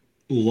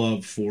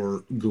love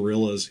for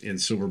gorillas and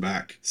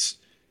silverbacks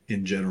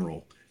in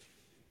general.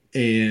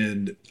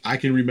 And I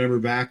can remember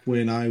back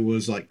when I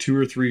was like 2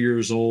 or 3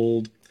 years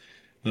old.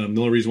 The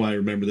only reason why I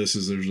remember this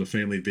is there's a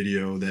family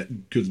video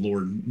that good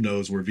Lord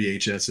knows where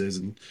VHS is.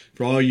 And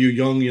for all you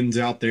youngins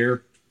out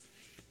there,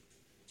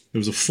 it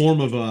was a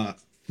form of a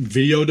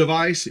video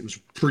device. It was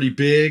pretty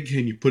big,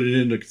 and you put it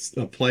into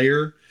a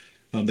player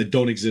that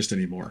don't exist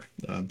anymore.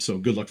 So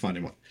good luck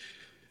finding one.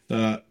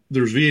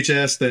 There's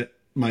VHS that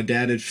my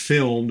dad had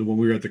filmed when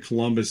we were at the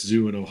Columbus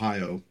Zoo in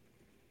Ohio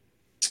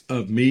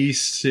of me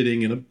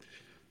sitting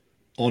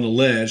on a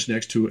ledge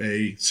next to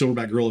a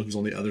silverback gorilla who's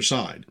on the other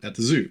side at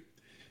the zoo.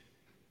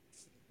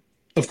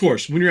 Of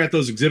course, when you're at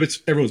those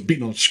exhibits, everyone's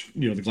beating on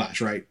the glass,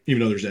 right?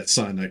 Even though there's that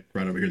sign like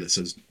right over here that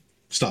says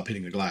 "Stop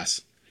hitting the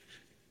glass."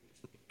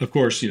 Of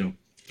course, 3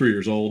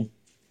 years old.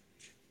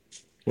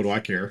 What do I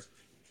care?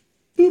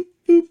 Boop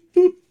boop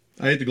boop.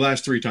 I hit the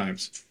glass 3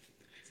 times,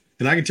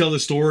 and I can tell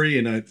this story,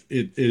 and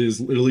it is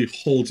literally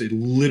holds. It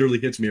literally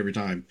hits me every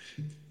time.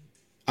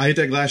 I hit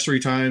that glass 3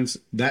 times.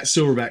 That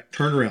silverback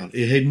turned around.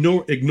 It had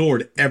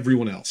ignored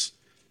everyone else.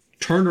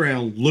 Turned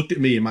around, looked at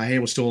me, and my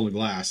hand was still on the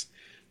glass.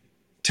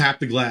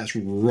 Tapped the glass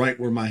right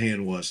where my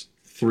hand was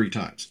 3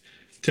 times.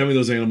 Tell me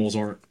those animals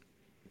aren't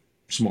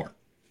smart.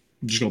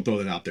 I'm just going to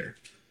throw that out there.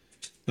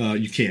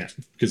 You can't,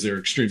 because they're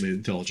extremely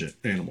intelligent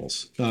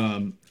animals.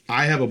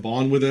 I have a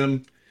bond with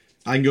them.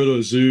 I can go to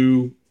a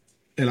zoo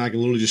and I can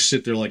literally just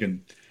sit there like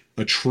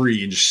a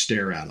tree and just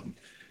stare at them.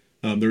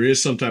 There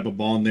is some type of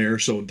bond there,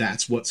 so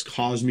that's what's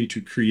caused me to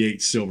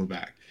create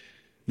silverback.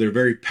 They're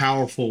very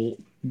powerful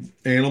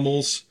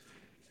animals,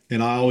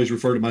 and I always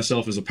refer to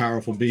myself as a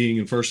powerful being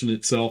and person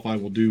itself. I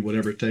will do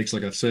whatever it takes,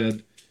 like I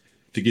said,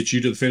 to get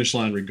you to the finish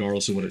line,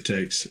 regardless of what it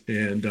takes.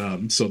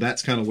 And so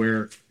that's kind of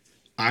where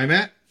I'm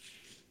at,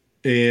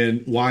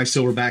 and why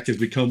silverback has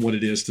become what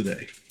it is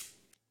today.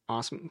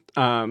 Awesome.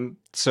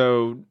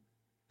 So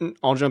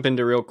I'll jump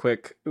into real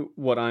quick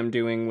what I'm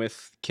doing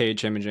with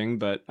KH Imaging,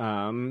 but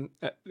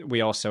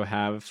we also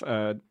have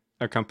a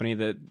company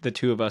that the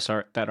two of us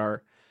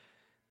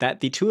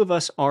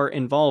are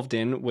involved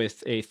in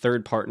with a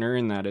third partner,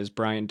 and that is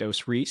Brian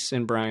Dos Reese.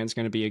 And Brian's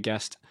going to be a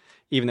guest,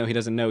 even though he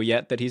doesn't know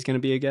yet that he's going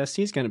to be a guest.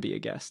 He's going to be a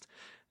guest.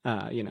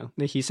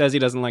 He says he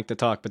doesn't like to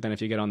talk, but then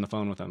if you get on the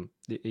phone with him,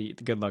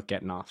 good luck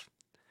getting off.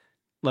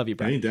 Love you,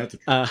 Brian. Ain't that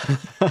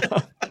the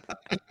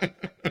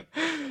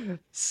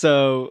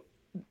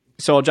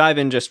So I'll dive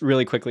in just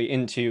really quickly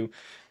into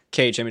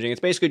KH Imaging.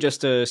 It's basically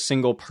just a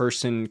single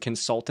person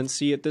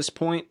consultancy at this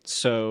point.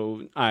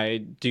 So I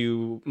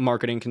do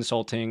marketing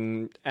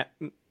consulting.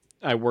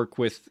 I work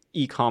with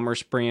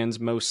e-commerce brands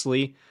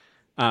mostly.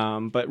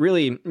 But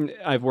really,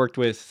 I've worked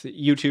with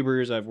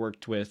YouTubers. I've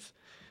worked with,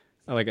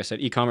 like I said,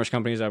 e-commerce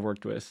companies. I've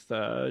worked with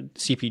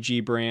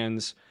CPG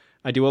brands.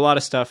 I do a lot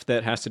of stuff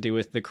that has to do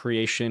with the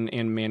creation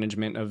and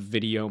management of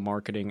video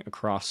marketing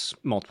across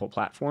multiple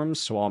platforms.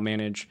 So I'll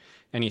manage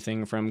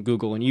anything from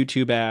Google and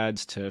YouTube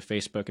ads to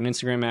Facebook and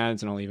Instagram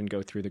ads, and I'll even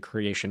go through the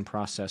creation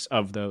process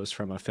of those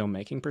from a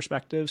filmmaking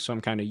perspective. So I'm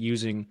kind of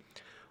using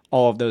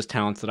all of those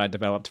talents that I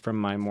developed from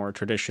my more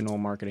traditional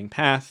marketing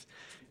path,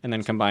 and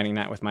then combining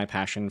that with my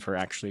passion for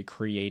actually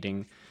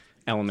creating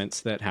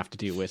elements that have to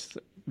do with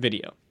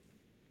video.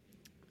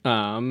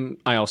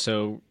 I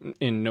also,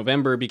 in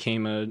November,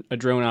 became a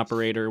drone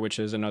operator, which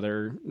is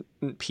another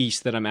piece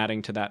that I'm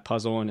adding to that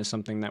puzzle and is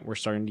something that we're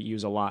starting to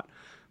use a lot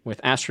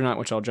with Astronaut,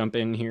 which I'll jump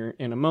in here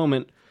in a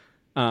moment.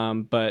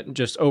 But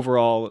just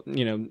overall,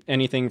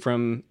 anything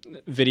from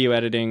video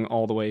editing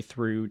all the way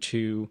through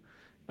to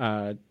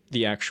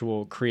the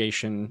actual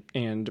creation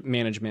and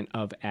management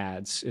of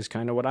ads is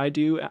kind of what I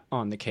do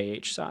on the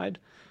KH side.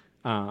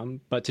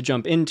 But to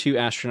jump into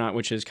Astronaut,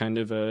 which is kind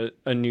of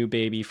a new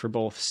baby for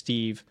both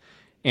Steve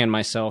and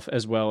myself,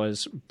 as well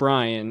as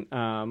Brian,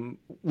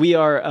 we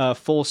are a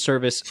full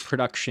service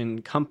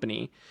production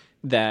company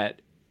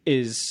that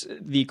is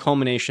the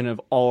culmination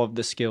of all of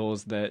the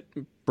skills that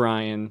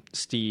Brian,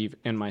 Steve,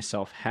 and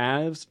myself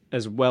have,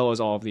 as well as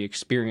all of the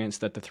experience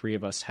that the three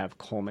of us have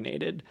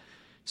culminated.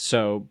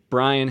 So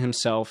Brian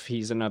himself,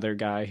 he's another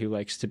guy who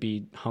likes to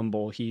be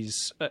humble.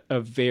 He's a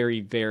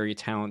very, very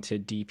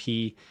talented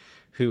DP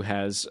who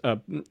has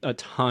a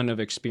ton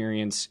of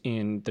experience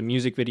in the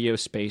music video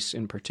space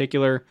in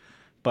particular,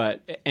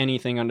 but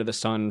anything under the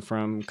sun,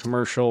 from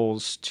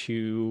commercials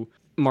to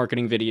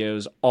marketing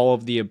videos, all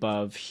of the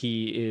above.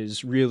 He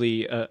is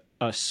really a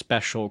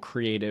special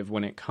creative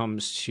when it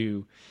comes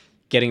to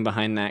getting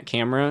behind that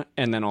camera,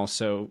 and then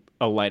also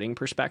a lighting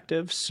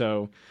perspective.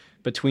 So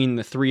between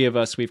the three of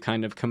us, we've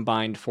kind of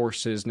combined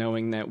forces,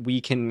 knowing that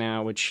we can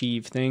now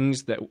achieve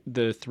things that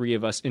the three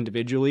of us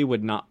individually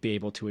would not be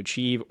able to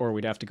achieve, or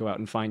we'd have to go out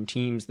and find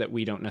teams that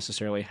we don't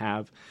necessarily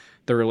have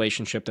the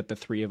relationship that the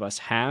three of us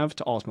have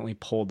to ultimately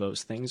pull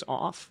those things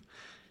off.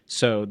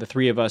 So the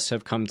three of us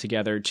have come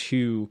together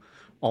to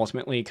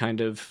ultimately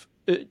kind of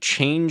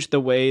change the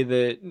way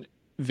that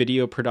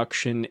video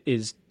production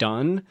is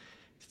done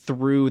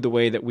through the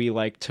way that we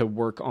like to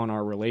work on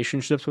our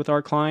relationships with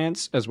our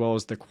clients, as well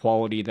as the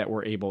quality that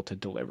we're able to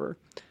deliver.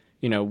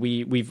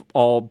 We've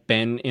all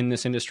been in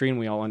this industry, and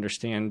we all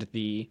understand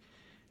the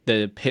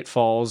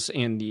pitfalls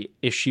and the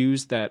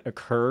issues that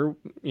occur,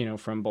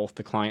 from both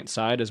the client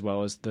side as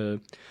well as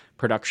the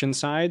production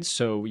side.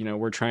 So,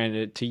 we're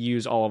trying to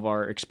use all of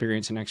our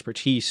experience and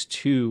expertise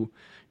to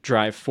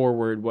drive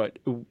forward what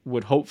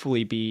would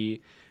hopefully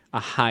be a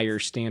higher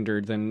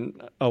standard than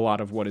a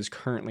lot of what is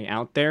currently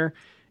out there,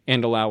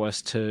 and allow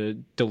us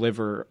to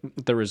deliver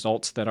the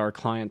results that our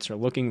clients are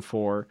looking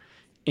for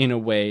in a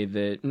way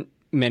that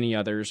many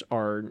others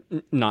are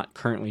not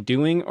currently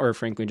doing, or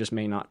frankly just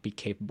may not be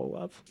capable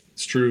of.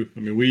 It's true. I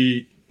mean,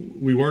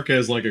 we work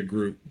as like a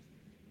group.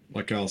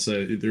 Like Kyle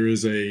said,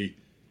 there's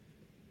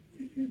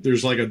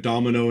like a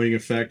dominoing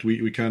effect.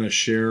 We kind of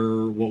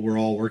share what we're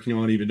all working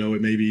on, even though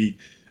it may be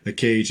a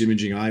cage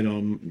imaging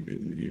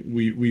item.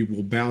 We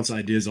will bounce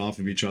ideas off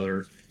of each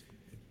other,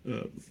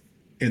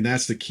 and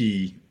that's the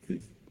key.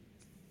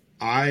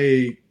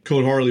 I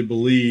cold-heartedly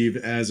believe,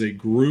 as a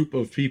group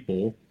of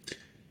people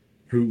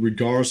who,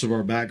 regardless of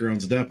our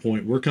backgrounds at that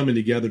point, we're coming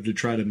together to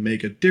try to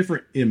make a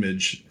different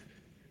image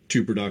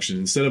to production.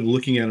 Instead of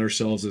looking at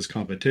ourselves as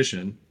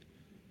competition,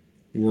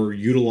 we're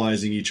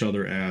utilizing each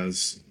other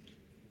as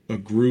a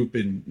group,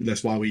 and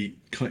that's why we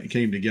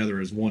came together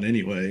as one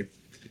anyway.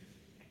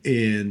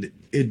 And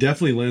it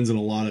definitely lends in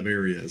a lot of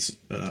areas.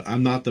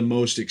 I'm not the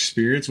most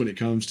experienced when it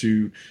comes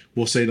to,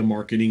 we'll say, the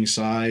marketing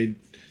side,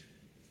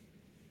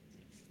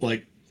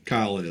 like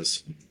Kyle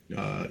is.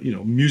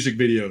 Music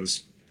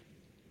videos.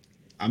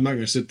 I'm not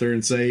going to sit there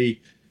and say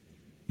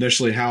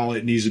necessarily how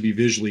it needs to be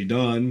visually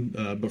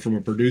done, but from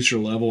a producer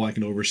level, I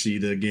can oversee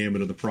the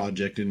gamut of the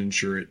project and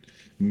ensure it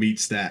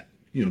meets that,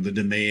 the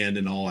demand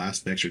and all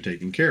aspects are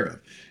taken care of.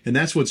 And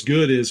that's what's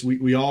good is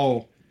we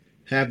all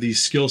have these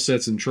skill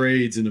sets and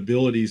trades and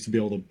abilities to be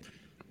able to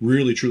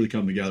really truly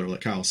come together,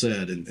 like Kyle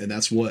said. And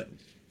that's why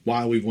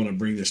we want to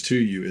bring this to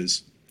you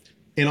is,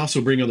 and also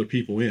bring other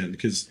people in,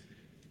 because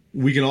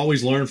we can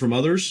always learn from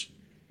others.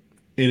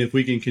 And if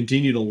we can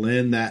continue to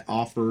lend that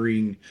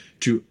offering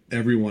to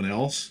everyone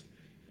else,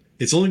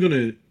 it's only going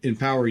to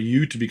empower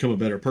you to become a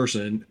better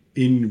person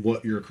in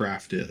what your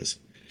craft is.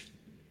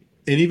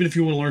 And even if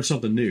you want to learn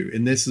something new,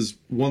 and this is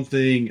one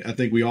thing I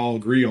think we all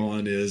agree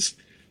on, is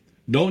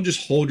don't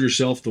just hold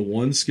yourself to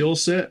one skill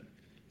set.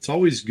 It's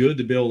always good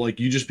to be able, like,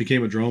 you just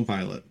became a drone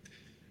pilot,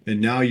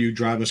 and now you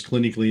drive us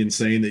clinically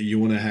insane that you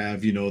want to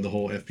have, the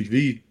whole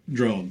FPV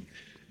drone.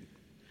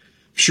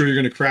 I'm sure you're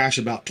going to crash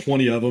about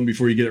 20 of them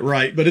before you get it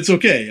right, but it's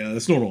okay.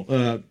 It's normal.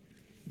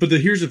 But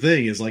here's the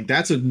thing is, like,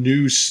 that's a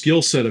new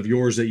skill set of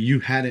yours that you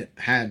hadn't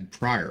had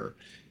prior.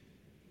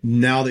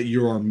 Now that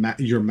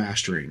you're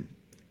mastering,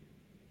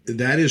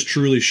 that is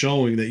truly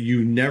showing that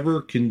you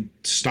never can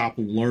stop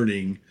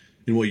learning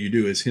in what you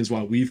do. Is hence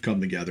why we've come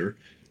together.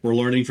 We're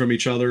learning from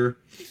each other.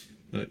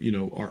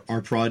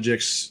 Our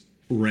projects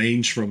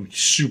range from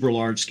super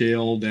large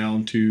scale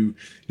down to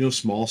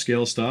small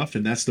scale stuff,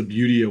 and that's the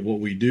beauty of what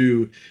we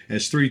do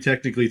as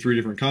technically three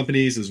different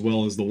companies, as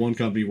well as the one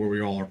company where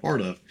we all are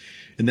part of.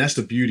 And that's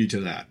the beauty to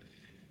that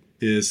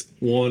is,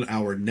 one,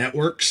 our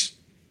networks.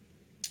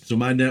 So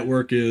my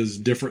network is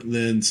different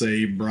than,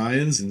 say,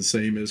 Brian's, and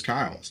same as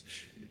Kyle's,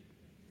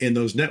 and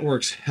those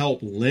networks help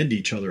lend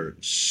each other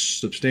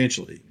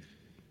substantially.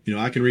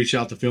 I can reach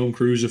out to film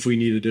crews if we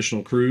need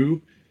additional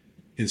crew,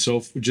 and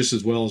so just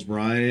as well as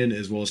Brian,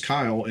 as well as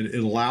Kyle, and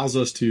it allows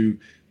us to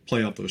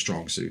play up those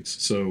strong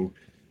suits. So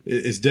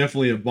it's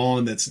definitely a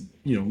bond that's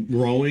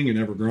growing and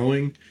ever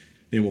growing,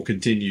 and will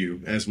continue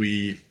as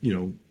we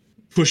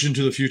push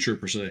into the future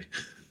per se.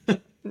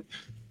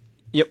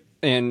 Yep.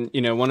 And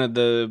one of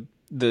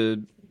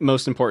the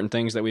most important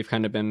things that we've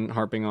kind of been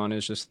harping on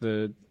is just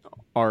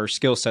our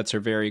skill sets are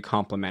very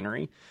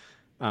complementary,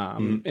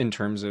 in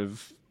terms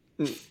of,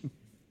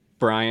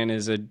 Brian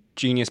is a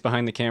genius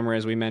behind the camera,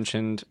 as we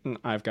mentioned.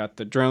 I've got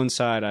the drone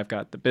side. I've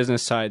got the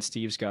business side.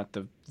 Steve's got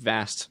the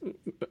vast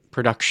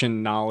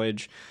production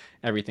knowledge,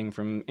 everything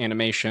from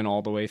animation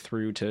all the way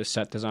through to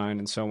set design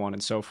and so on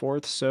and so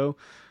forth. So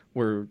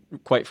we're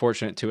quite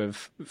fortunate to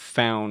have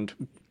found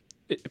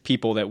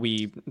people that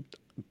we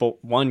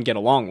get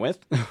along with.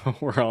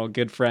 We're all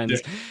good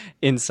friends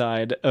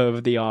inside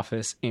of the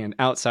office and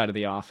outside of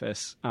the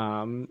office.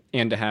 And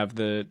to have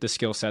the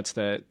skill sets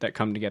that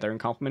come together and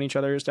complement each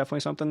other is definitely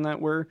something that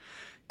we're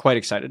quite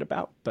excited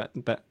about. But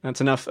that's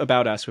enough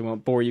about us. We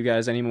won't bore you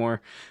guys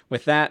anymore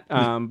with that.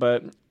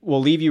 But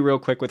we'll leave you real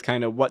quick with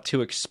kind of what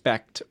to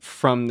expect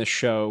from the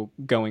show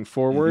going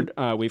forward.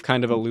 We've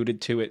kind of alluded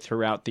to it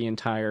throughout the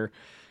entire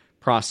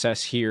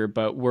process here,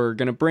 but we're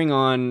going to bring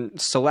on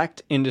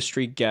select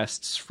industry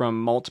guests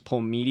from multiple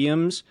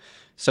mediums.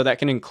 So that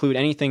can include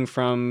anything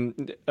from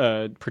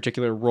a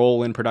particular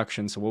role in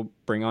production. So we'll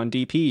bring on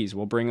DPs,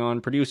 we'll bring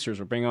on producers,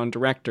 we'll bring on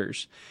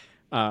directors.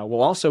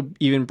 We'll also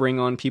even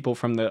bring on people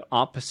from the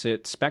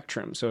opposite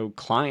spectrum. So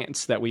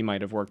clients that we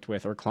might have worked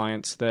with, or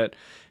clients that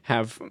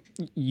have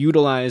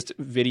utilized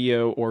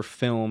video or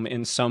film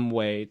in some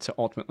way to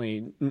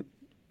ultimately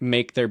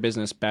make their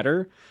business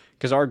better.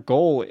 Because our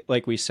goal,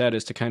 like we said,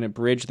 is to kind of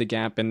bridge the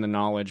gap in the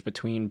knowledge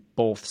between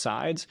both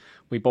sides.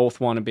 We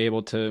both want to be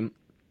able to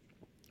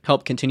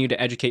help continue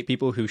to educate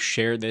people who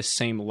share this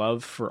same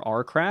love for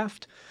our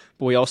craft,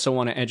 but we also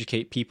want to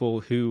educate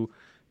people who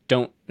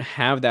don't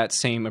have that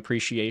same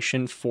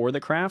appreciation for the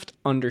craft,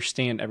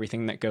 understand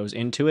everything that goes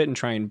into it, and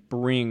try and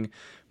bring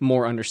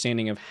more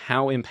understanding of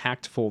how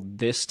impactful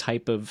this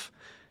type of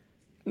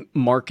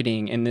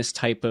marketing and this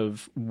type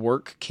of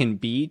work can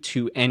be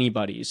to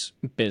anybody's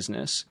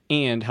business,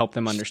 and help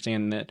them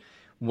understand that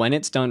when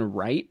it's done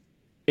right,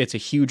 it's a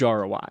huge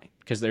ROI,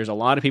 because there's a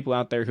lot of people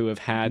out there who have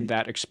had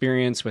that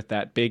experience with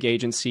that big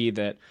agency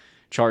that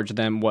charged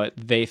them what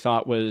they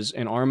thought was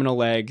an arm and a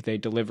leg. They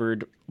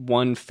delivered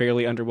one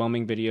fairly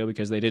underwhelming video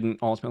because they didn't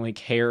ultimately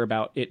care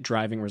about it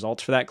driving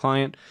results for that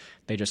client.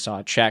 They just saw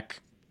a check,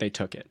 they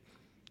took it.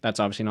 That's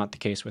obviously not the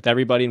case with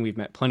everybody, and we've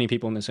met plenty of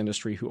people in this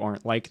industry who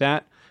aren't like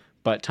that.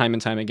 But time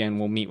and time again,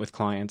 we'll meet with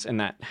clients, and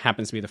that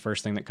happens to be the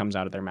first thing that comes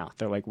out of their mouth.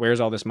 They're like, where's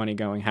all this money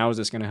going? How is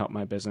this going to help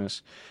my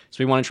business?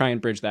 So we want to try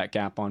and bridge that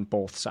gap on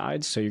both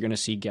sides. So you're going to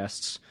see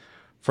guests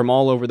from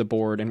all over the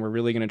board, and we're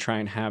really going to try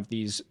and have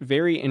these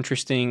very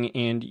interesting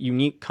and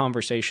unique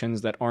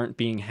conversations that aren't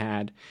being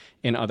had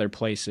in other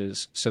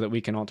places, so that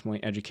we can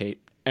ultimately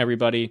educate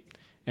everybody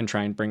and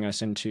try and bring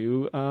us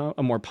into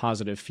a more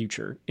positive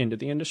future into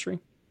the industry.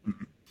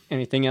 Mm-hmm.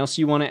 Anything else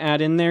you want to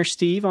add in there,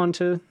 Steve,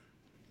 onto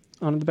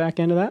the back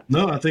end of that?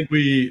 No, I think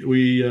we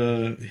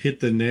hit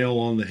the nail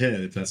on the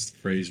head, if that's the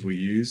phrase we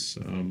use.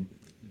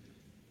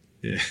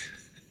 Yeah.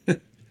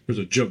 There's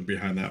a joke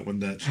behind that one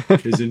that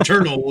is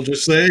internal, we'll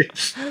just say.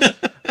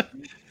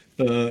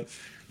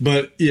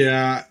 But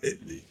yeah,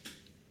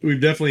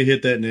 we've definitely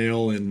hit that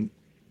nail, and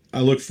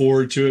I look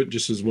forward to it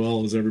just as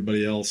well as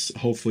everybody else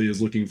hopefully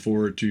is looking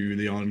forward to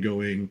the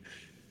ongoing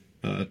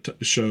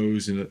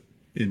shows and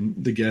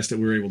the guests that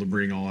we're able to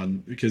bring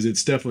on, because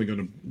it's definitely going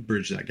to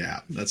bridge that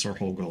gap. That's our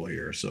whole goal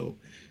here. So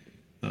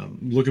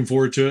looking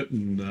forward to it,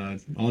 and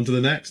on to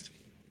the next.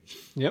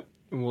 Yep.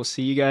 We'll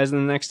see you guys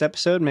in the next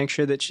episode. Make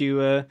sure that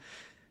you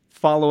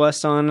follow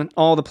us on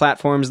all the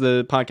platforms.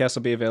 The podcast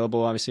will be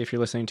available, obviously, if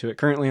you're listening to it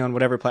currently on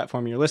whatever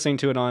platform you're listening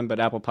to it on, but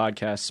Apple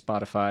Podcasts,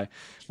 Spotify.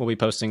 We'll be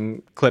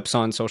posting clips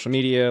on social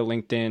media,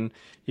 LinkedIn.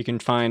 You can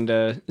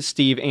find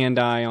Steve and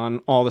I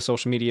on all the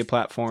social media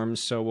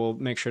platforms, so we'll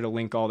make sure to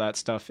link all that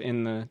stuff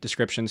in the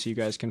description so you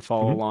guys can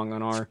follow along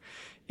on our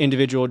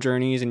individual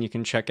journeys, and you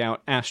can check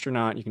out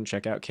Astronaut, you can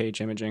check out Cage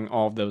Imaging.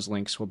 All of those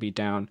links will be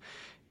down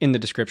in the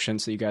description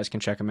so you guys can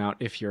check them out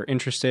if you're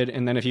interested.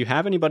 And then if you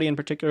have anybody in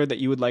particular that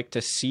you would like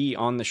to see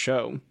on the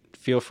show,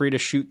 feel free to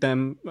shoot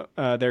them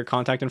their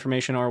contact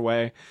information our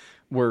way.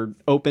 We're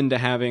open to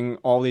having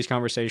all these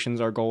conversations.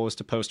 Our goal is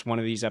to post one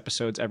of these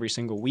episodes every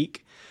single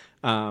week.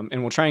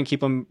 And we'll try and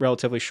keep them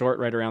relatively short.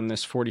 Right around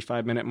this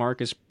 45-minute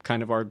mark is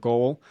kind of our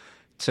goal,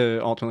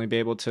 to ultimately be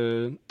able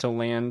to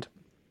land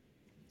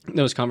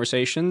those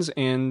conversations.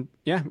 And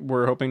yeah,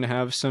 we're hoping to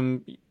have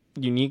some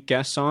unique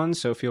guests on,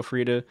 so feel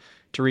free to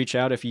reach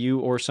out if you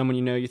or someone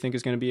you know you think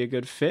is going to be a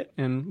good fit,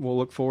 and we'll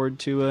look forward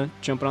to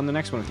jumping on the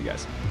next one with you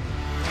guys.